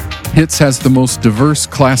August. HITS has the most diverse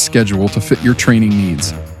class schedule to fit your training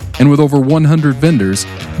needs. And with over 100 vendors,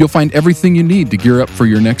 you'll find everything you need to gear up for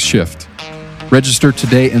your next shift. Register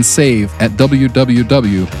today and save at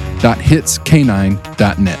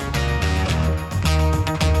www.hitscanine.net.